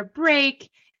after their break.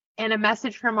 And a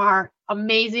message from our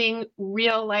amazing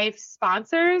real life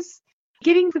sponsors.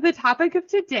 Getting to the topic of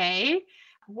today,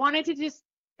 wanted to just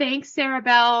thank Sarah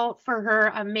Bell for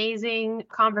her amazing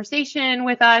conversation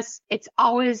with us. It's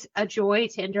always a joy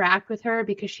to interact with her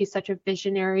because she's such a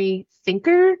visionary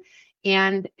thinker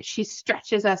and she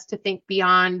stretches us to think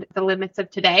beyond the limits of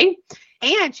today.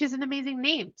 And she has an amazing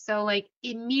name. So like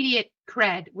immediate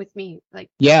cred with me. Like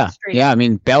straight. I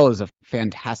mean, Bell is a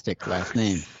fantastic last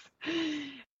name.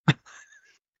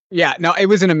 Yeah, no, it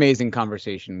was an amazing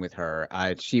conversation with her.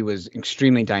 She was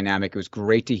extremely dynamic. It was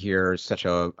great to hear such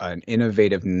an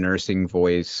innovative nursing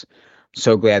voice.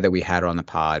 So glad that we had her on the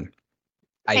pod.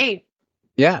 Hey.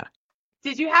 Yeah.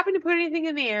 Did you happen to put anything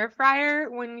in the air fryer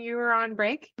when you were on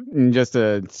break? Just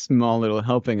a small little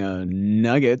helping of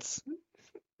nuggets.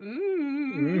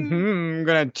 I'm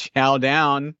going to chow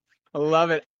down. I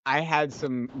love it. I had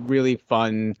some really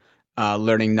fun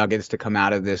learning nuggets to come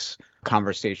out of this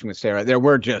conversation with Sarah. There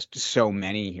were just so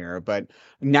many here, but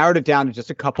narrowed it down to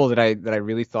just a couple that I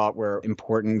really thought were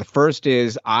important. The first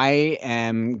is I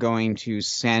am going to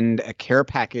send a care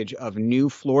package of new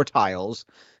floor tiles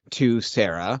to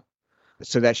Sarah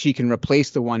so that she can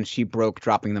replace the one she broke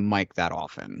dropping the mic that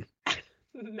often.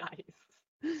 Nice.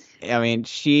 I mean,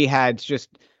 she had just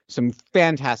some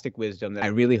fantastic wisdom that I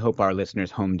really hope our listeners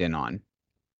homed in on.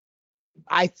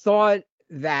 I thought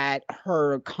that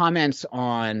her comments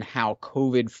on how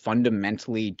COVID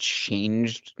fundamentally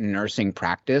changed nursing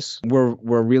practice were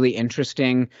really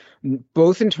interesting,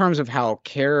 both in terms of how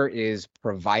care is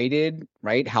provided,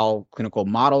 right? How clinical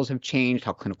models have changed,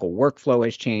 how clinical workflow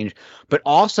has changed, but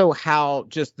also how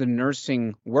just the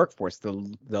nursing workforce,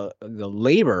 the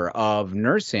labor of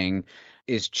nursing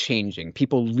is changing.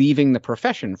 People leaving the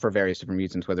profession for various different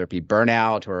reasons, whether it be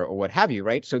burnout or what have you,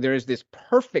 right? So there is this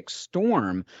perfect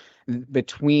storm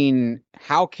between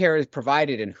how care is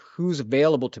provided and who's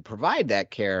available to provide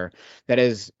that care that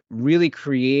has really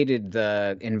created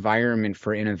the environment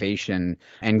for innovation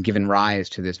and given rise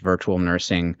to this virtual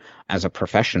nursing as a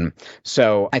profession.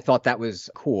 So I thought that was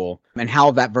cool, and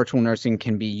how that virtual nursing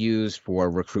can be used for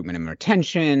recruitment and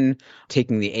retention,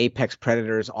 taking the apex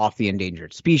predators off the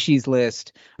endangered species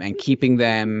list and keeping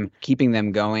them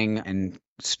going and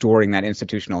storing that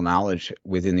institutional knowledge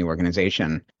within the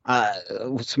organization.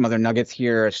 Some other nuggets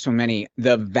here, so many.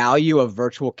 The value of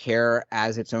virtual care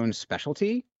as its own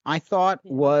specialty, I thought,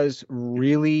 was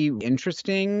really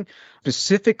interesting.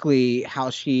 Specifically,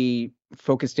 how she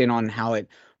focused in on how it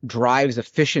drives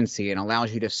efficiency and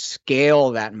allows you to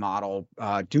scale that model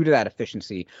due to that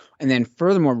efficiency. And then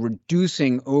furthermore,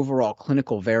 reducing overall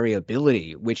clinical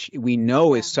variability, which we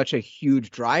know is such a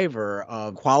huge driver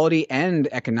of quality and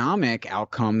economic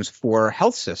outcomes for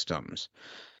health systems.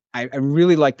 I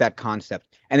really like that concept.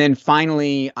 And then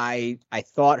finally, I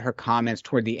thought her comments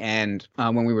toward the end,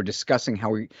 when we were discussing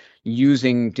how we're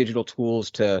using digital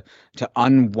tools to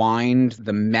unwind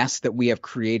the mess that we have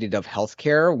created of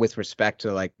healthcare with respect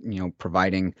to, like,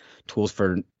 providing tools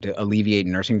to alleviate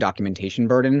nursing documentation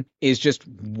burden, is just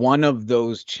one of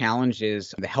those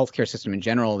challenges, the healthcare system in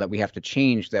general, that we have to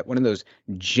change, that one of those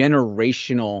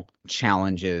generational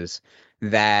challenges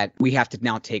that we have to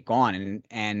now take on.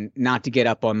 And not to get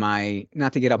up on my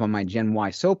Gen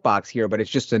Y soapbox here, but it's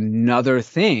just another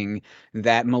thing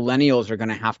that millennials are going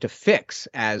to have to fix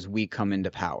as we come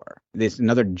into power. There's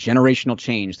another generational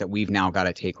change that we've now got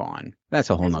to take on.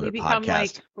 That's a whole nother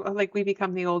podcast. Like we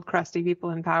become the old crusty people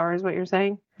in power, is what you're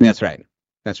saying? That's right.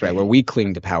 Where we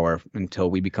cling to power until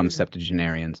we become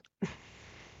septuagenarians.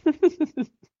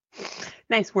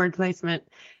 Nice word placement.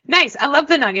 Nice. I love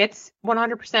the nuggets.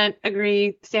 100%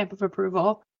 agree. Stamp of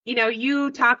approval.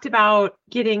 You talked about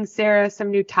getting Sarah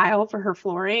some new tile for her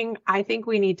flooring. I think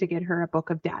we need to get her a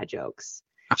book of dad jokes,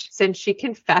 since she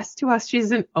confessed to us she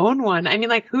doesn't own one. I mean,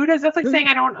 like, who does? That's like saying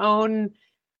I don't own,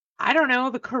 I don't know,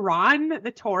 the Quran,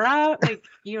 the Torah, like,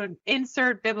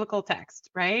 insert biblical text,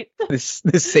 right? This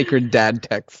sacred dad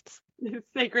text.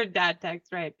 Sacred dad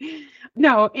text, right?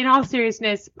 No, in all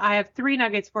seriousness, I have 3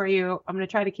 nuggets for you. I'm going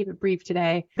to try to keep it brief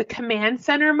today. The command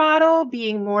center model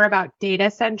being more about data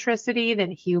centricity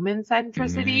than human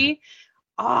centricity.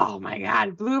 Oh my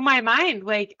God, blew my mind.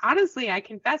 Like, honestly, I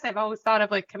confess, I've always thought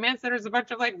of like command centers, a bunch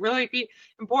of like really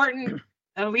important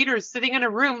leaders sitting in a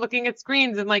room looking at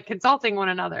screens and like consulting one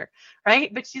another,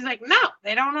 right? But she's like, no,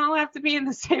 they don't all have to be in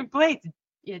the same place.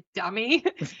 You dummy,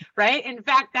 right? In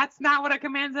fact, that's not what a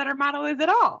command center model is at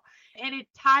all. And it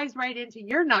ties right into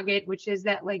your nugget, which is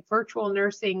that like virtual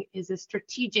nursing is a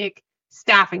strategic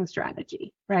staffing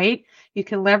strategy, right? You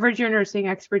can leverage your nursing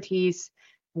expertise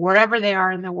wherever they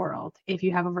are in the world if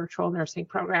you have a virtual nursing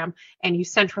program and you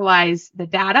centralize the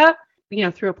data,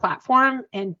 through a platform,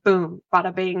 and boom,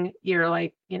 bada bing, you're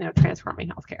like, transforming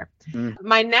healthcare.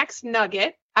 My next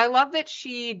nugget, I love that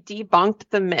she debunked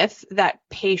the myth that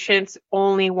patients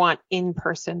only want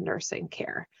in-person nursing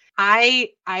care. I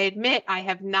admit I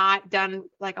have not done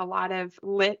like a lot of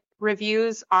lit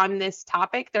reviews on this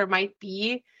topic. There might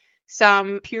be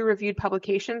some peer-reviewed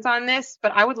publications on this,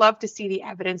 but I would love to see the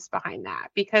evidence behind that,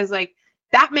 because like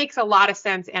that makes a lot of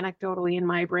sense anecdotally in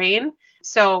my brain.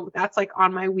 So that's like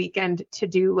on my weekend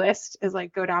to-do list, is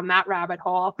like go down that rabbit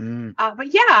hole.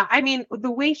 But yeah, I mean, the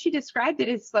way she described it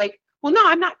is like, well, no,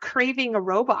 I'm not craving a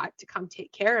robot to come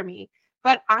take care of me,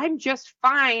 but I'm just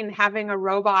fine having a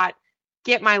robot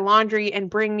get my laundry and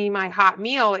bring me my hot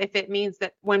meal if it means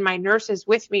that when my nurse is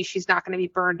with me, she's not going to be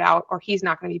burned out, or he's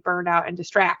not going to be burned out and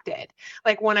distracted.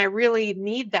 Like when I really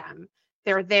need them,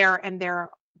 they're there, and they're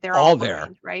all there,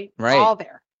 right? All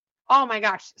there. Oh my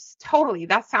gosh, totally.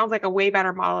 That sounds like a way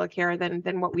better model of care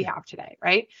than what we have today,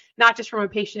 right? Not just from a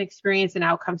patient experience and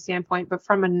outcome standpoint, but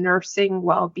from a nursing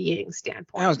well-being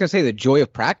standpoint. I was going to say the joy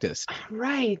of practice.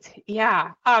 Right.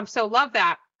 Yeah. So love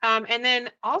that. And then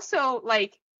also,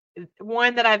 like,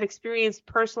 one that I've experienced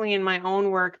personally in my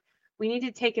own work, we need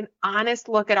to take an honest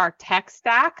look at our tech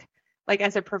stack, like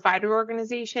as a provider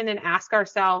organization, and ask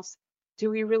ourselves, do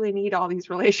we really need all these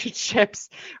relationships,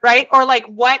 right? Or like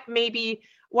what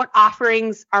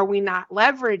offerings are we not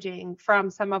leveraging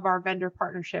from some of our vendor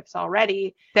partnerships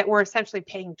already that we're essentially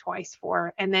paying twice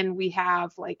for? And then we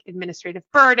have like administrative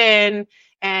burden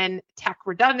and tech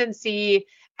redundancy.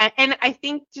 And I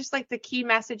think just like the key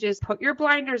message is put your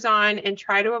blinders on and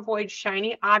try to avoid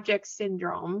shiny object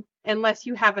syndrome unless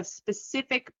you have a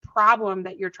specific problem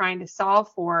that you're trying to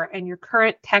solve for and your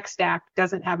current tech stack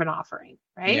doesn't have an offering,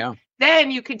 right? Yeah. Then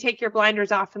you can take your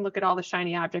blinders off and look at all the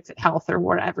shiny objects at health or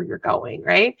wherever you're going,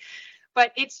 right?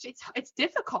 but it's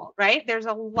difficult, right? There's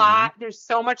a lot, there's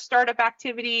so much startup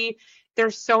activity.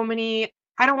 There's so many,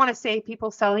 I don't want to say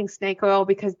people selling snake oil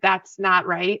because that's not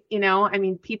right. I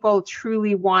mean, people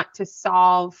truly want to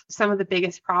solve some of the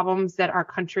biggest problems that our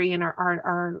country and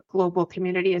our global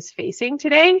community is facing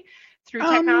today through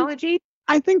technology.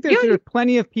 I think there's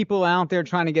plenty of people out there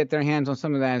trying to get their hands on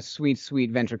some of that sweet,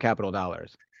 sweet venture capital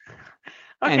dollars.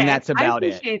 Okay, and that's about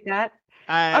it. I appreciate that.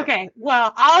 Okay,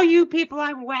 well, all you people,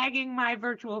 I'm wagging my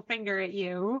virtual finger at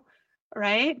you,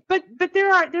 right? But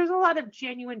there's a lot of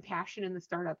genuine passion in the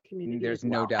startup community. There's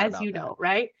no doubt as you know,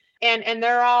 right? And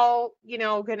they're all,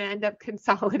 going to end up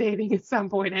consolidating at some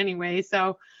point anyway.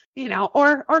 So,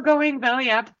 or going belly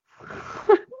up.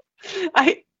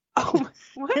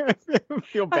 What? I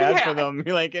feel bad for them.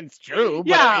 You're like, it's true.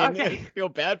 But I feel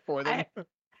bad for them.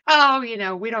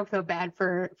 We don't feel bad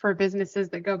for businesses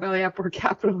that go belly up. We're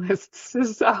capitalists.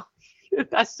 So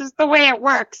that's just the way it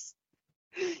works.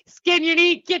 Skin your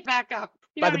knee, get back up.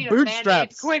 You By don't the need bootstraps. A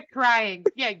Band-Aid. Quit crying.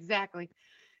 Yeah, exactly.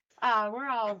 We're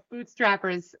all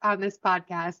bootstrappers on this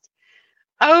podcast.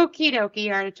 Okie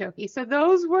dokie, artichoke. So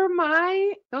those were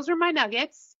my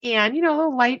nuggets, and a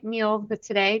little light meal. But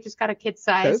today just got a kid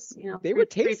size. They were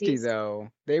tasty though.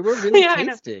 They were really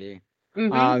tasty.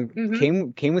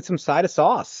 Came with some side of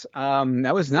sauce.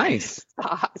 That was nice.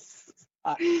 Sauce.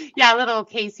 A little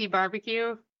Casey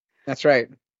barbecue. That's right.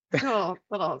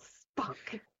 Little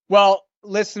spunk. Well,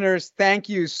 listeners, thank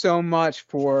you so much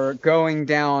for going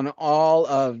down all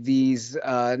of these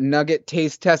nugget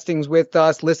taste testings with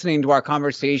us, listening to our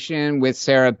conversation with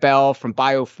Sarah Bell from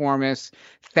Bioformus.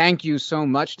 Thank you so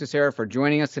much to Sarah for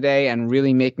joining us today and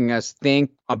really making us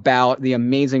think about the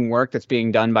amazing work that's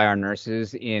being done by our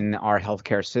nurses in our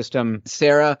healthcare system.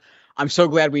 Sarah, I'm so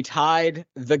glad we tied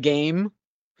the game.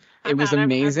 It was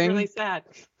amazing. I'm really sad.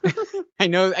 I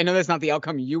know that's not the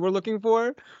outcome you were looking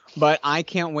for, but I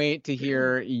can't wait to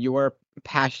hear your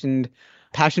passion-filled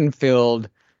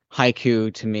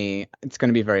haiku to me. It's going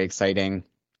to be very exciting.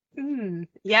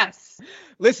 Yes.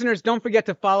 Listeners, don't forget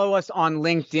to follow us on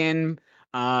LinkedIn.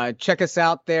 Check us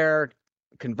out there.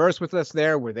 Converse with us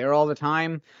there. We're there all the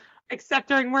time. Except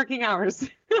during working hours.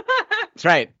 That's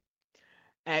right.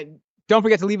 Don't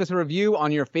forget to leave us a review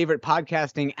on your favorite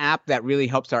podcasting app. That really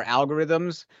helps our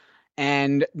algorithms.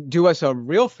 And do us a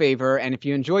real favor. And if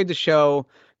you enjoyed the show,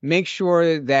 make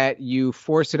sure that you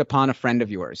force it upon a friend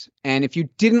of yours. And if you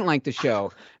didn't like the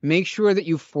show, make sure that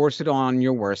you force it on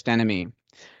your worst enemy.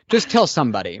 Just tell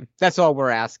somebody. That's all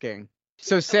we're asking.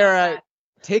 So, Sarah,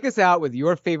 take us out with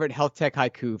your favorite health tech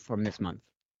haiku from this month.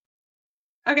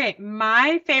 Okay,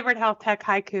 my favorite health tech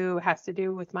haiku has to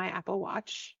do with my Apple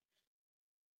Watch.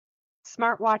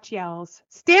 Smartwatch yells,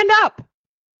 "Stand up!"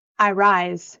 I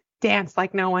rise, dance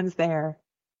like no one's there.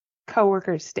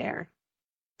 Coworkers stare.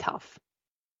 Tough.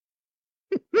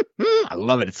 I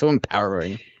love it. It's so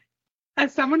empowering.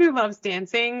 As someone who loves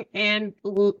dancing and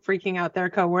freaking out their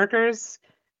coworkers,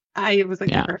 it was like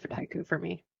the perfect haiku for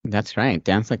me. That's right.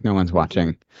 Dance like no one's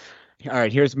watching. All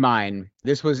right, here's mine.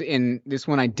 This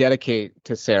one I dedicate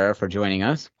to Sarah for joining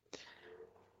us.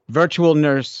 Virtual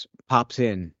nurse pops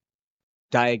in.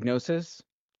 Diagnosis: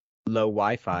 low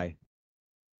Wi-Fi.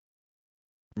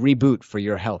 Reboot for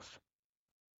your health.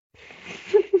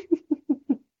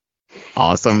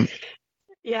 Awesome.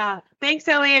 Yeah. Thanks,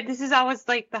 Elliot. This is always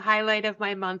like the highlight of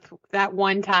my month, that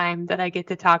one time that I get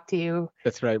to talk to you.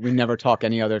 That's right. We never talk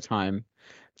any other time.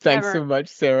 Thanks so much,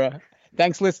 Sarah.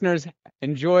 Thanks, listeners.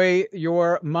 Enjoy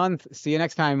your month. See you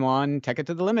next time on Tech It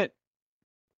to the Limit.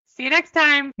 See you next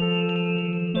time.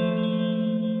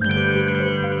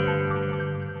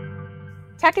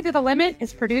 Tech It to the Limit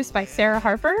is produced by Sarah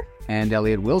Harper and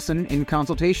Elliot Wilson in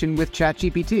consultation with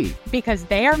ChatGPT. because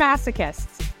they are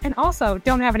masochists and also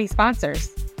don't have any sponsors.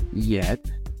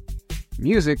 Yet.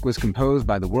 Music was composed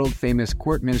by the world-famous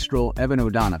court minstrel Evan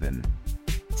O'Donovan.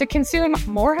 To consume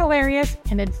more hilarious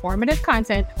and informative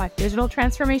content about digital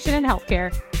transformation in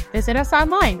healthcare, visit us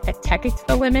online at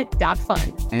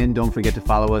techittothelimit.fun. And don't forget to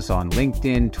follow us on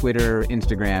LinkedIn, Twitter,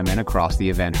 Instagram, and across the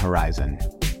event horizon.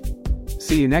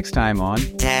 See you next time on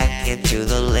Tech It to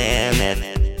the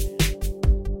Limit.